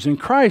sisters in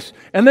Christ?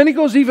 And then he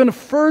goes even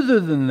further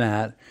than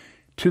that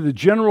to the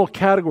general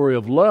category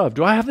of love.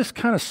 Do I have this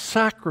kind of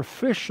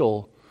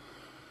sacrificial,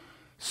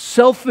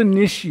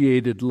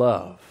 self-initiated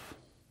love?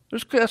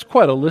 That's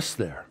quite a list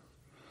there.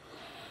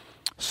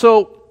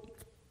 So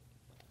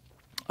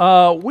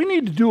we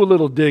need to do a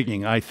little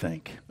digging, I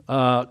think.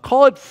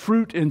 Call it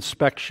fruit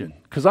inspection,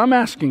 because I'm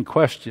asking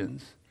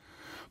questions.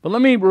 But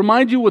let me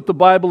remind you what the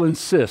Bible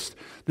insists.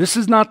 This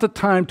is not the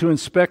time to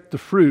inspect the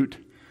fruit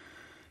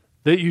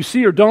that you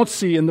see or don't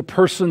see in the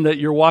person that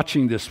you're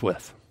watching this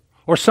with.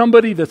 Or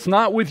somebody that's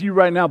not with you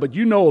right now, but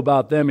you know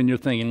about them and you're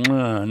thinking,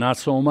 not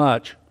so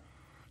much.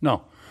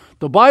 No.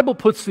 The Bible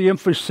puts the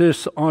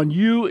emphasis on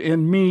you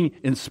and me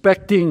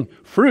inspecting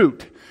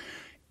fruit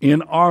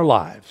in our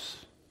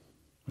lives.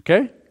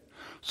 Okay?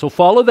 So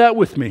follow that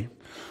with me.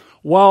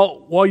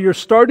 While you're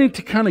starting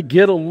to kind of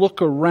get a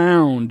look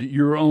around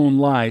your own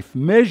life,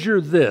 measure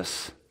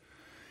this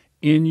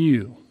in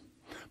you.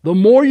 The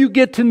more you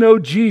get to know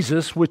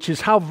Jesus, which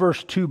is how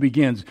verse 2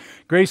 begins,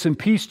 grace and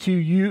peace to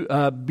you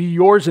be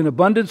yours in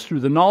abundance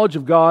through the knowledge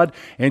of God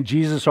and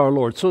Jesus our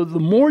Lord. So the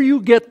more you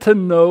get to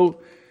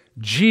know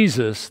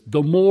Jesus,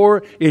 the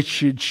more it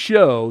should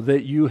show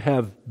that you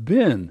have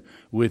been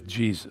with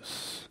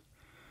Jesus.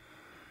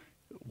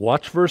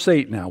 Watch verse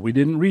 8 now. We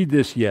didn't read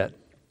this yet,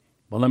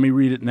 but let me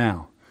read it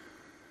now.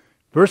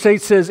 Verse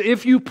 8 says,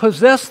 if you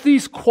possess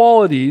these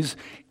qualities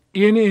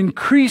in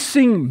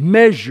increasing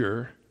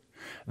measure,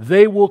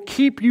 they will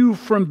keep you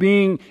from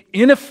being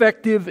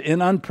ineffective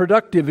and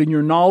unproductive in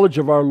your knowledge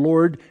of our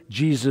Lord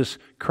Jesus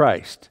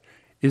Christ.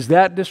 Is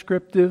that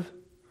descriptive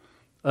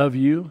of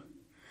you?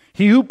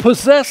 He who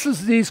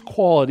possesses these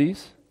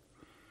qualities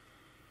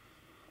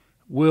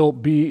will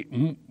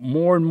be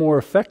more and more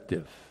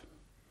effective.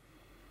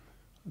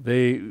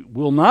 They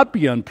will not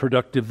be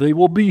unproductive. They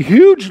will be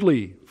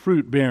hugely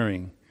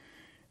fruit-bearing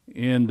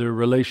in their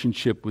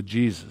relationship with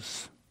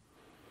Jesus.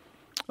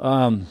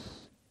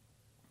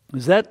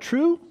 Is that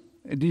true?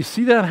 Do you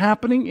see that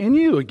happening in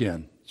you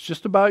again? It's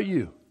just about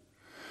you.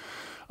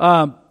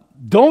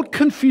 Don't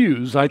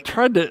confuse, I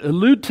tried to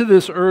allude to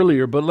this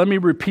earlier, but let me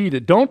repeat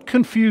it. Don't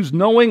confuse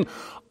knowing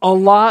a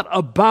lot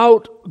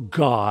about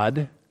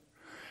God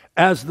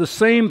as the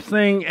same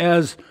thing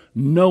as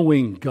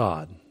knowing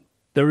God.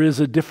 There is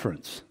a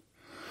difference.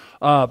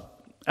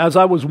 As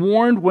I was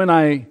warned when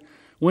I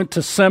went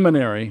to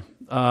seminary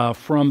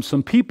from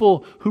some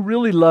people who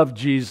really loved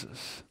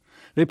Jesus,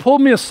 they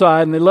pulled me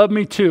aside, and they loved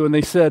me too, and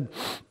they said,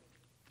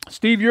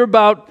 Steve, you're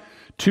about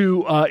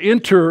to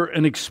enter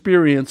an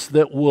experience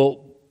that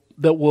will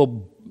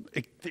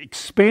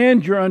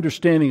expand your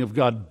understanding of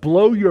God,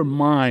 blow your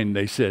mind,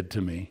 they said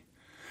to me,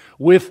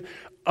 with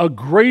a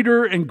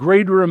greater and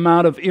greater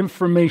amount of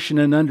information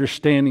and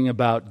understanding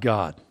about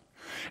God.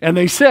 And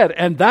they said,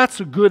 and that's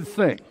a good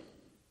thing,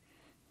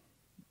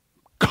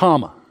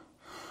 comma.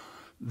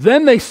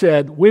 Then they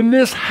said, when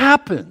this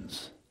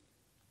happens,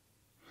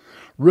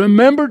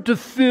 remember to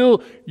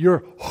fill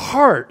your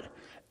heart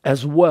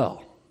as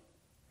well.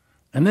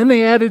 And then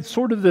they added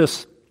sort of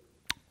this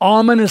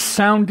ominous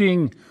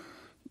sounding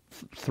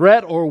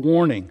threat or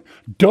warning.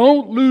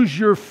 Don't lose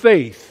your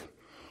faith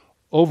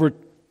over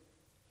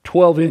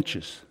 12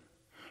 inches.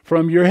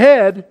 From your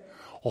head,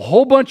 a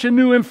whole bunch of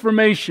new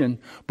information,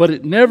 but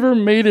it never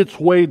made its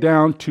way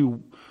down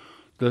to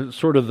the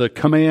sort of the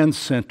command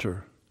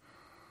center,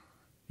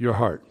 your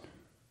heart.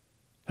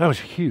 That was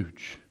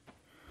huge.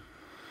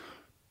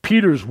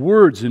 Peter's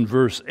words in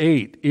verse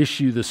 8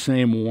 issue the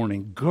same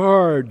warning.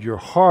 Guard your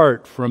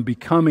heart from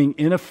becoming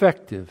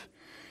ineffective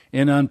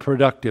and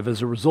unproductive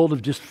as a result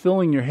of just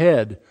filling your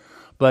head,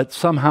 but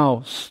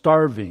somehow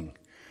starving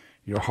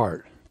your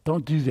heart.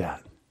 Don't do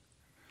that.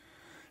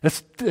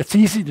 That's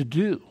easy to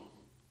do.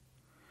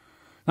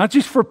 Not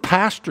just for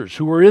pastors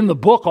who are in the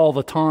book all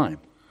the time,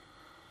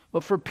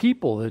 but for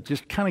people that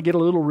just kind of get a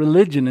little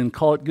religion and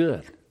call it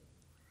good.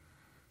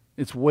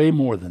 It's way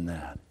more than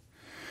that.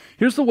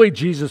 Here's the way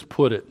Jesus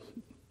put it,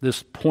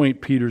 this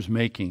point Peter's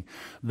making.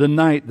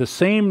 The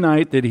same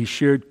night that he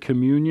shared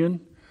communion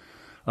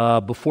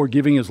before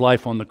giving his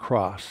life on the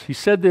cross. He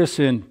said this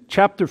in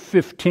chapter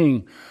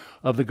 15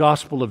 of the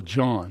Gospel of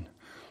John.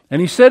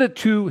 And he said it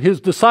to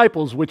his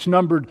disciples, which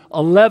numbered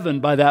 11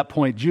 by that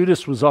point.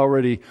 Judas was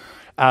already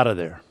out of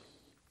there.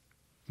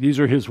 These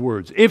are his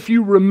words. If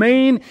you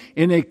remain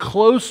in a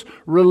close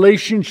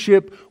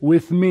relationship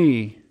with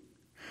me,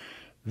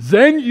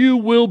 then you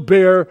will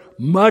bear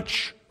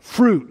much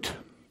fruit.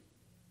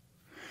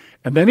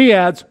 And then he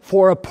adds,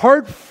 for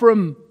apart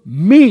from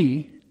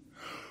me,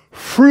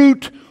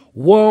 fruit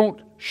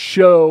won't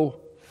show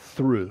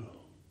through.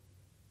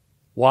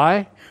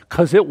 Why?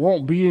 Because it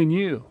won't be in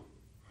you.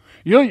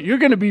 You're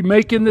going to be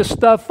making this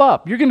stuff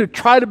up. You're going to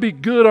try to be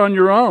good on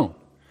your own.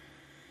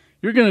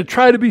 You're going to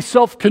try to be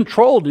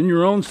self-controlled in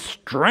your own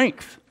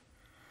strength.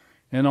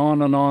 And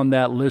on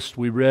that list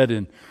we read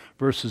in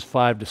verses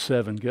 5 to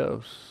 7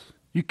 goes.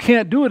 You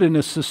can't do it in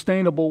a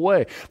sustainable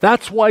way.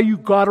 That's why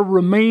you've got to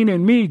remain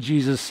in me,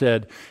 Jesus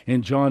said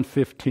in John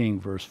 15,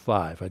 verse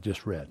 5, I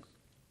just read.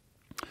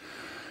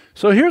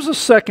 So here's a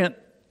second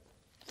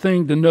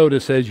thing to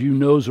notice as you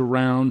nose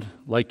around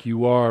like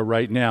you are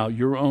right now,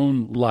 your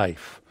own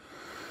life.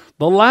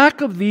 The lack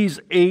of these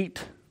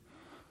 8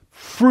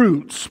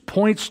 fruits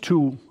points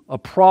to a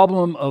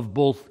problem of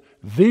both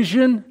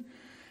vision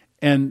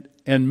and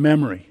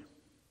memory.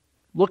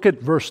 Look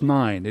at verse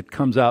 9. It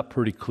comes out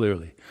pretty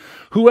clearly.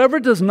 Whoever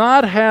does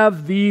not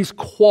have these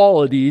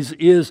qualities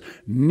is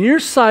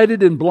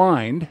nearsighted and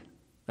blind.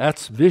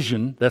 That's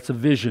vision. That's a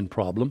vision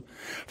problem.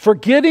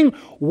 Forgetting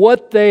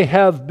what they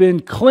have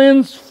been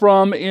cleansed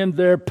from in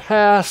their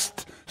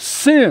past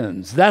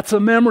sins. That's a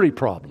memory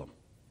problem.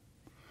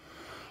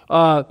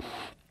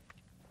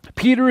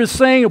 Peter is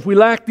saying if we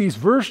lack these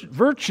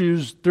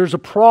virtues, there's a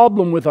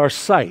problem with our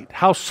sight.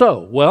 How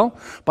so? Well,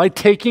 by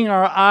taking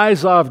our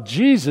eyes off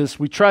Jesus,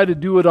 we try to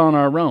do it on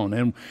our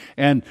own.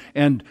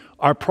 And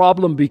our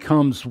problem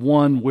becomes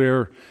one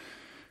where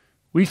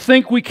we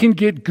think we can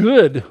get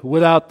good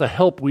without the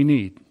help we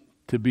need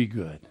to be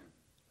good.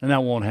 And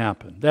that won't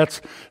happen.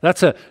 That's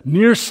a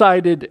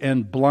nearsighted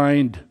and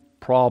blind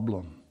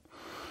problem.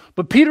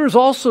 But Peter is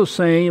also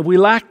saying if we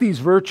lack these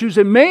virtues,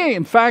 it may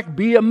in fact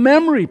be a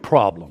memory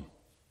problem.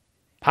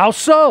 How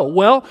so?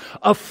 Well,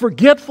 a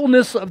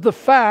forgetfulness of the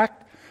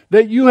fact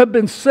that you have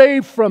been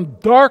saved from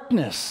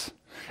darkness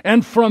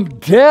and from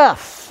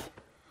death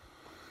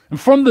and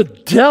from the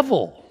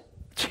devil.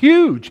 It's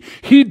huge.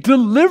 He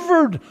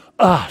delivered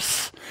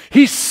us.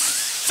 He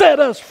set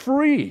us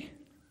free.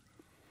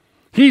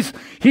 He's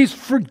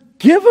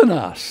forgiven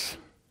us.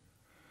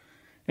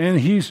 And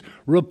He's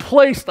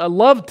replaced, I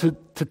love to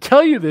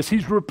tell you this,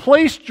 He's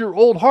replaced your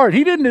old heart.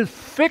 He didn't just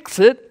fix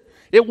it.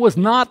 It was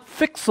not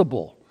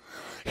fixable.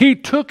 He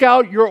took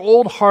out your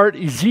old heart,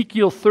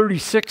 Ezekiel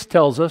 36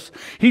 tells us.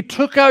 He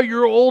took out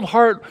your old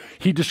heart,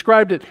 He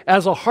described it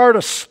as a heart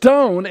of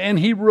stone, and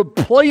He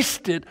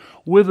replaced it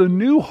with a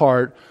new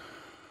heart,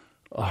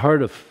 a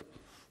heart of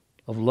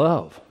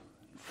love,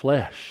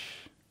 flesh.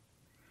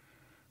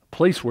 A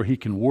place where He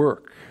can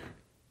work.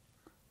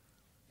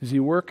 Is He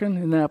working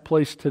in that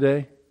place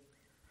today?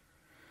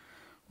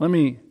 Let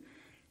me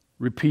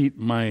repeat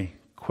my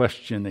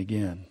question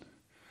again.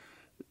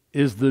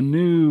 Is the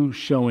new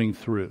showing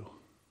through?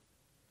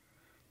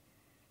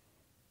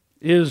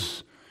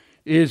 Is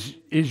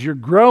your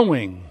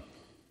growing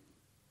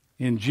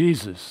in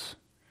Jesus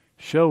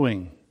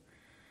showing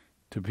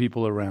to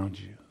people around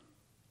you?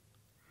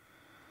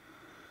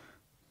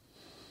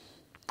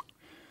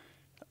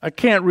 I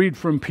can't read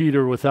from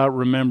Peter without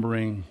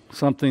remembering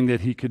something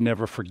that he could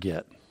never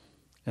forget.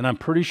 And I'm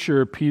pretty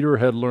sure Peter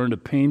had learned a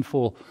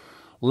painful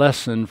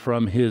lesson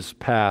from his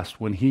past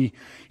when he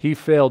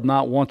failed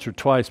not once or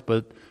twice,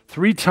 but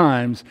 3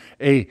 times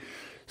a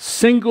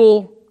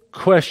single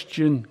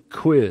question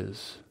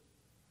quiz.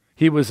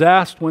 He was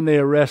asked when they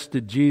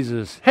arrested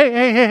Jesus,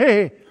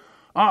 hey,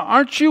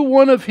 aren't you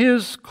one of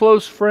His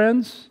close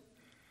friends?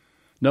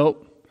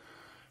 Nope.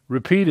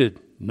 Repeated,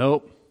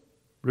 nope.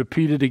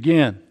 Repeated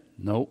again,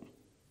 nope.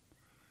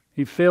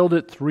 He failed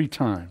it 3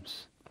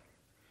 times.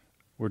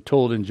 We're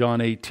told in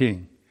John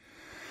 18.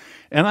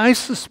 And I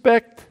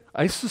suspect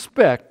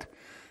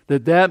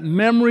that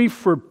memory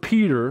for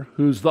Peter,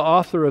 who's the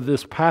author of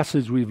this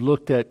passage we've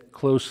looked at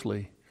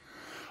closely,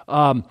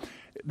 that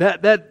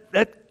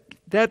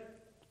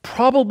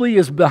probably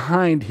is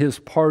behind his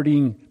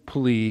parting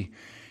plea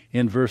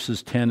in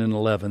verses 10 and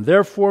 11.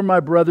 Therefore, my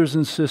brothers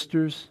and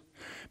sisters,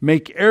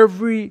 make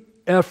every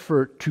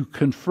effort to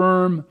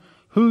confirm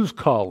whose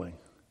calling?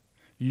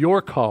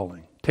 Your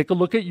calling. Take a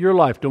look at your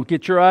life. Don't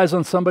get your eyes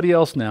on somebody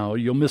else now, or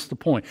you'll miss the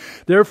point.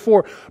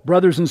 Therefore,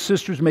 brothers and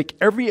sisters, make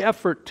every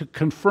effort to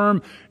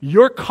confirm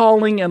your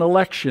calling and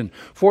election.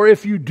 For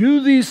if you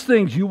do these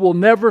things, you will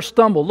never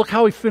stumble. Look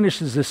how he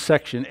finishes this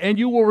section. And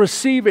you will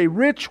receive a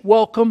rich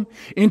welcome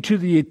into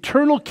the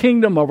eternal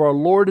kingdom of our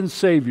Lord and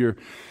Savior,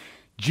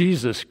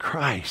 Jesus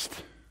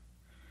Christ.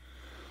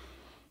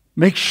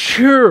 Make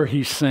sure,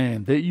 he's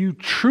saying, that you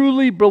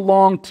truly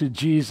belong to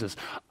Jesus.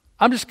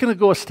 I'm just going to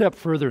go a step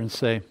further and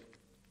say,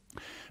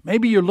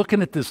 maybe you're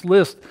looking at this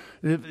list,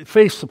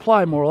 faith,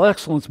 supply, moral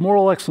excellence,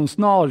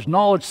 knowledge,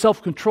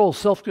 self-control,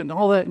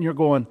 all that, and you're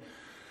going,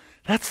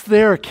 that's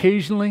there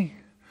occasionally,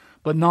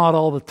 but not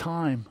all the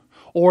time.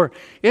 Or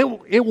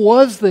it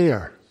was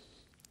there,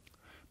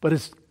 but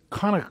it's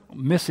kind of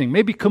missing,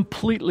 maybe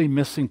completely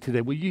missing today.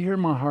 Will you hear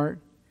my heart?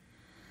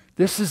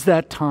 This is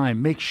that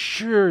time. Make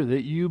sure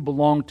that you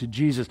belong to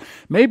Jesus.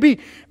 Maybe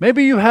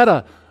you had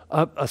a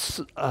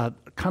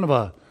kind of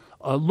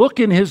a look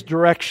in His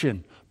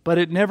direction, but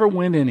it never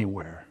went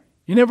anywhere.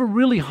 You never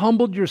really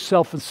humbled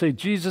yourself and say,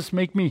 Jesus,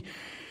 make me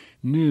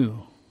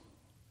new.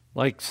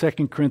 Like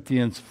 2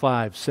 Corinthians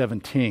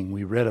 5:17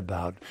 we read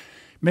about.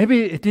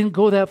 Maybe it didn't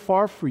go that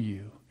far for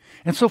you.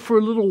 And so for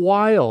a little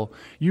while,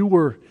 you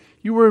were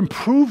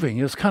improving.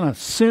 It was kind of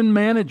sin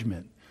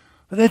management.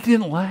 But that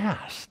didn't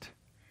last.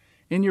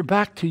 And you're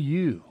back to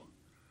you.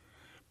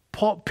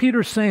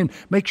 Peter's saying,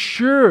 make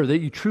sure that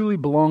you truly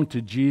belong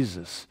to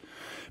Jesus.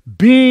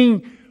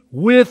 Being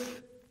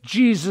with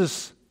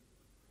Jesus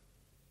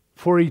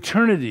for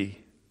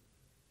eternity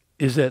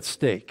is at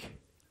stake.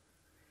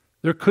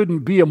 There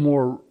couldn't be a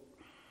more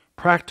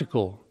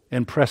practical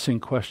and pressing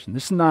question.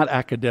 This is not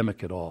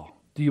academic at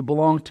all. Do you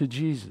belong to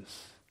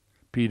Jesus?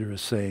 Peter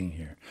is saying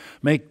here.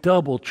 Make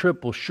double,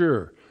 triple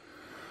sure.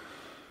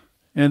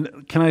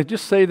 And can I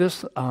just say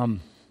this?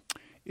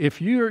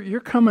 If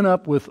you're coming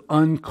up with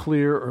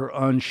unclear or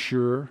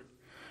unsure,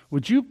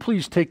 would you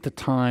please take the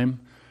time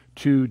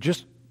to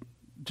just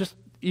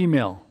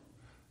email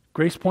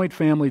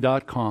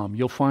gracepointfamily.com.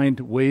 You'll find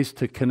ways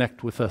to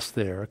connect with us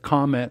there, a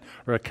comment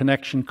or a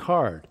connection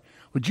card.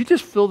 Would you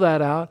just fill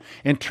that out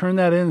and turn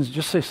that in and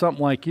just say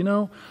something like,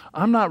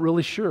 I'm not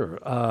really sure.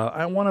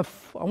 I want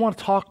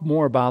to talk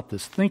more about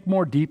this, think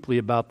more deeply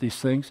about these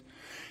things.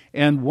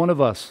 And one of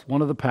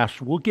the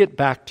pastors, we'll get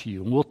back to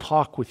you and we'll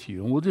talk with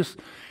you and we'll just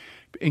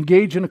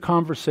engage in a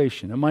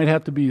conversation. It might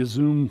have to be a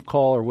Zoom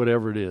call or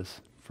whatever it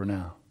is for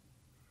now.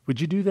 Would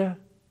you do that?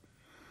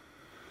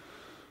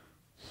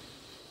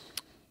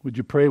 Would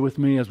you pray with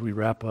me as we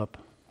wrap up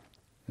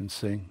and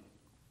sing?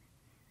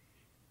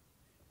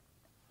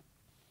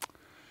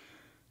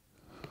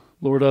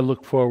 Lord, I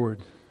look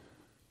forward.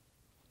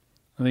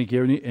 I think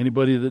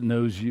anybody that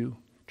knows you,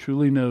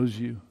 truly knows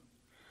you,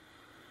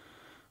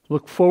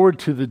 look forward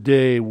to the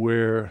day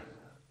where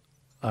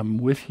I'm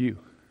with you.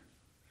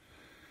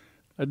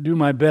 I do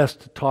my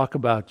best to talk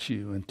about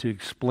you and to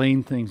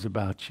explain things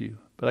about you,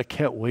 but I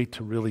can't wait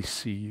to really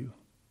see you.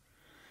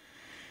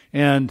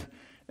 And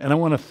I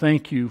want to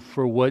thank you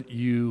for what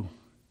you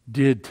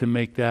did to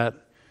make that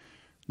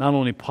not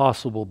only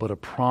possible, but a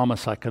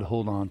promise I could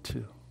hold on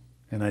to.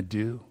 And I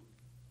do.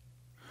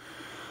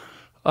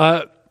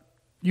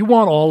 You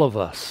want all of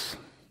us,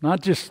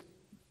 not just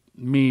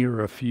me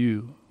or a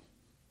few.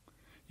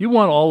 You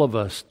want all of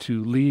us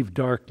to leave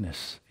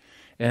darkness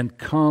and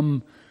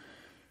come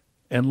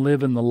and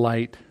live in the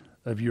light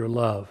of your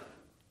love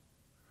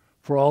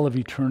for all of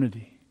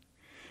eternity.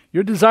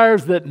 Your desire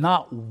is that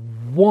not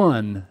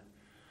one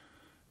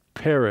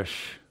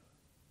perish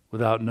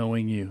without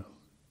knowing you.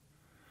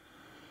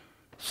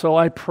 So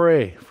I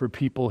pray for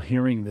people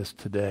hearing this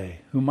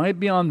today who might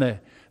be on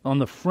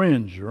the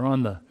fringe or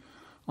on the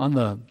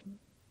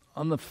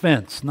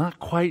fence, not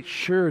quite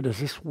sure, does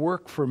this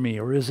work for me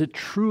or is it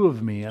true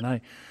of me? And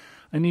I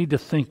need to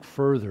think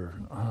further.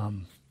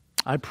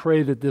 I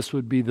pray that this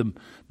would be the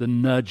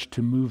nudge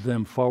to move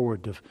them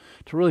forward,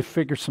 to really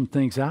figure some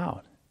things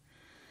out.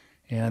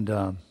 And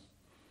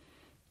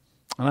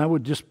I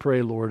would just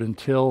pray, Lord,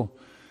 until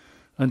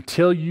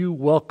you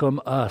welcome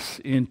us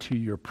into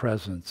your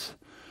presence,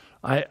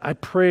 I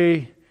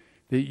pray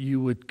that you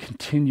would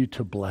continue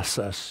to bless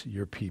us,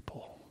 your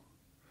people.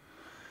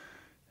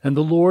 And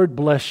the Lord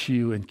bless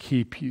you and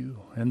keep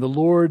you. And the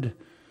Lord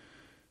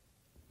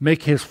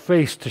make his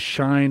face to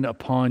shine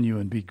upon you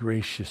and be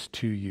gracious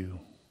to you.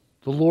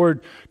 The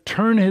Lord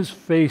turn his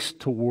face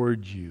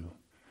toward you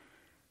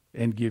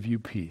and give you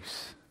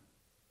peace.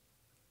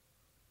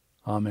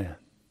 Amen.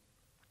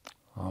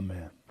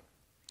 Amen.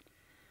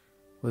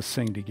 Let's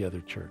sing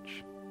together,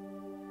 church.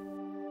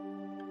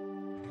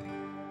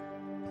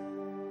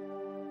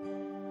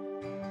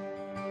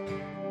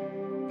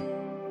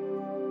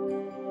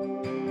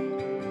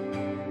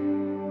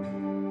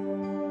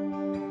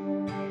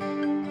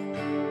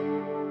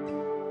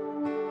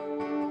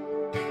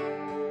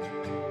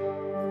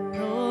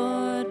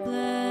 Lord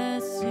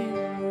bless you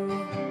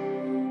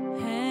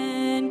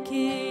and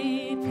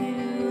keep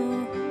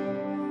you.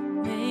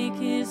 Make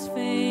his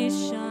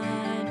face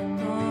shine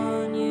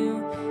upon you.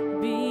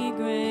 Be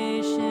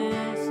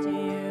gracious to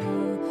you.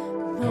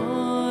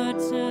 Lord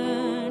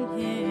turn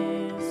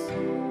his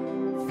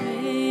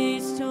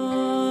face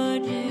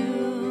toward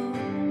you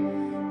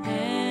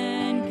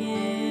and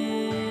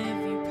give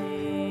you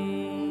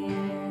peace.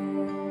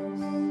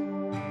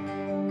 Amen.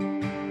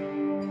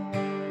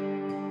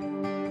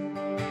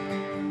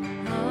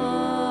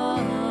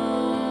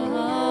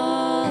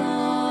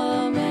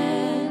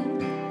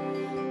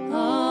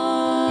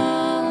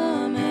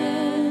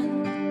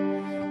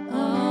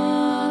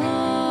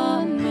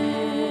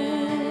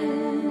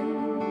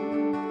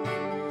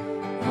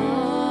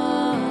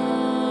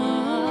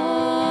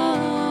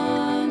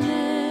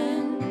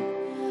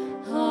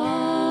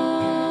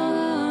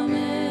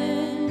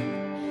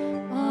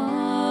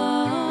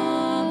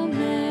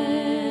 Amen.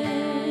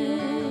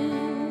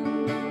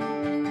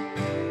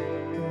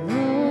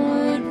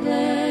 Lord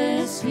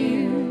bless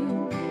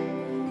you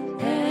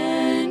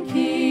and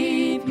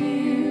keep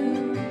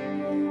you.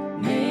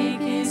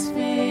 Make his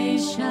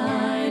face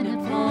shine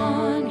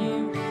upon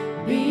you.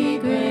 Be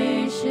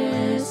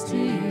gracious to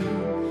you.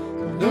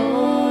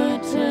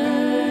 Lord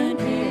turn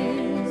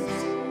his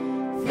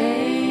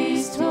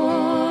face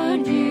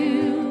toward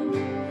you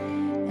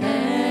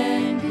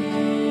and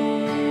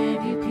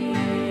give you peace.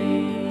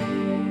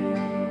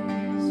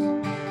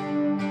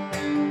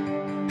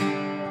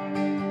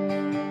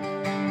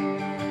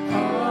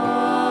 Amen.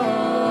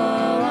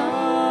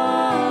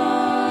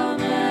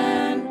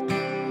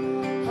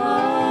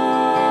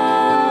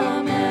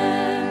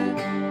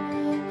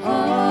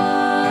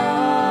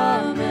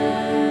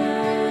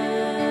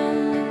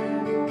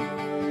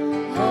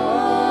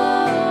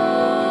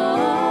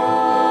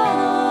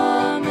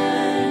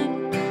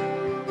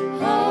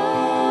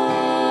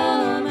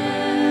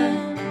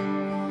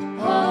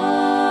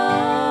 Amen.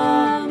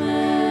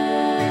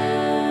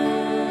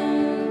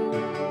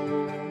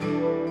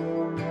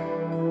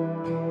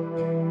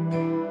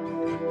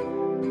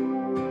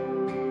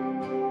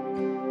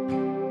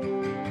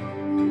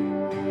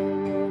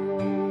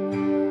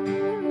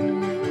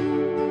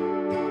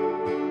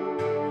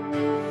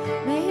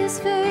 May his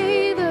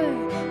favor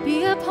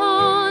be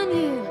upon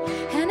you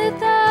and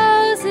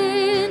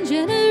 1,000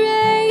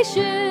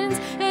 generations,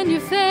 and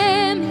your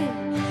family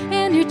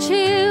and your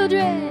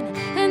children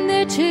and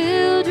their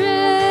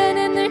children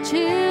and their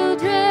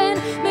children.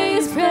 May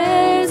his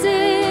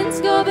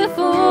presence go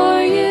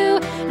before you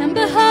and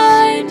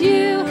behind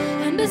you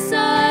and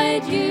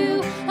beside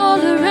you,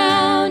 all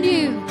around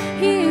you.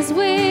 He is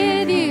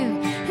with you.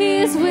 He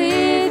is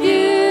with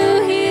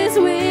you. He is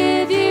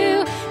with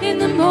you in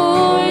the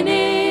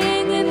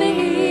morning, in the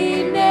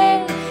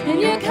evening, and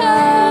you're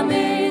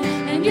coming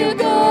and you're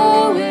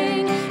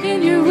going,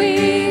 and you're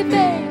weeping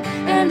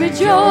and rejoicing.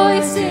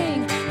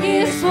 rejoicing. He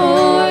is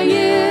for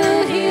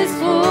you, He is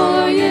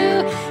for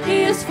you,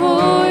 He is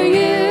for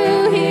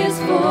you, He is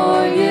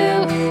for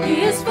you,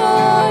 He is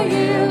for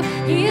you,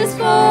 He is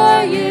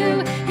for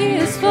you, He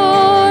is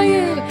for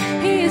you,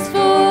 He is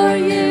for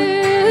you.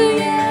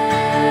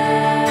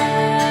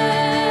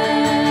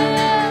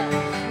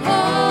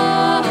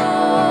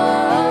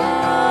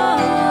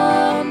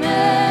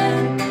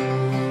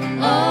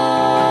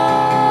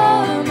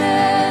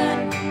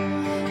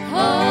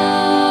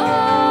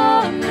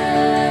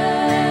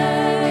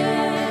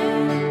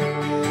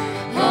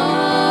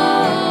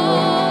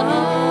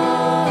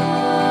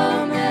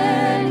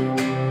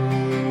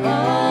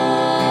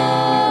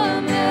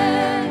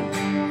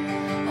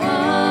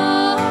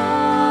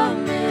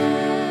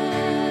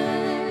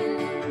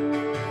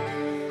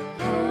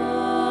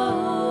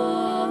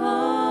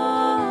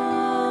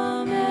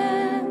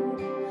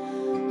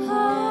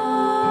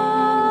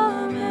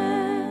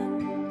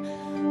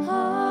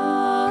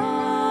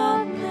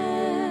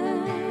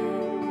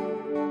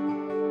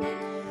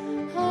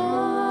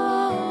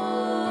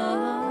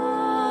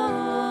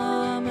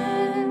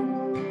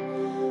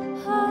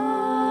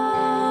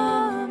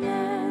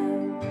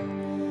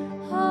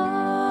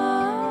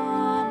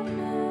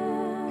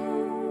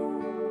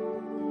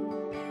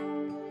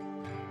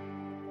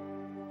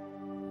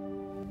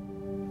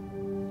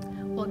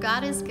 Well,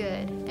 God is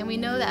good, and we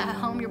know that at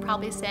home you're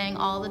probably saying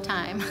all the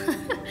time.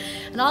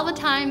 And all the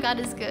time, God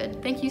is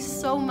good. Thank you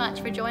so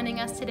much for joining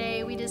us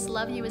today. We just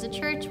love you as a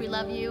church. We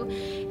love you,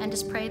 and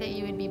just pray that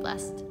you would be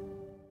blessed.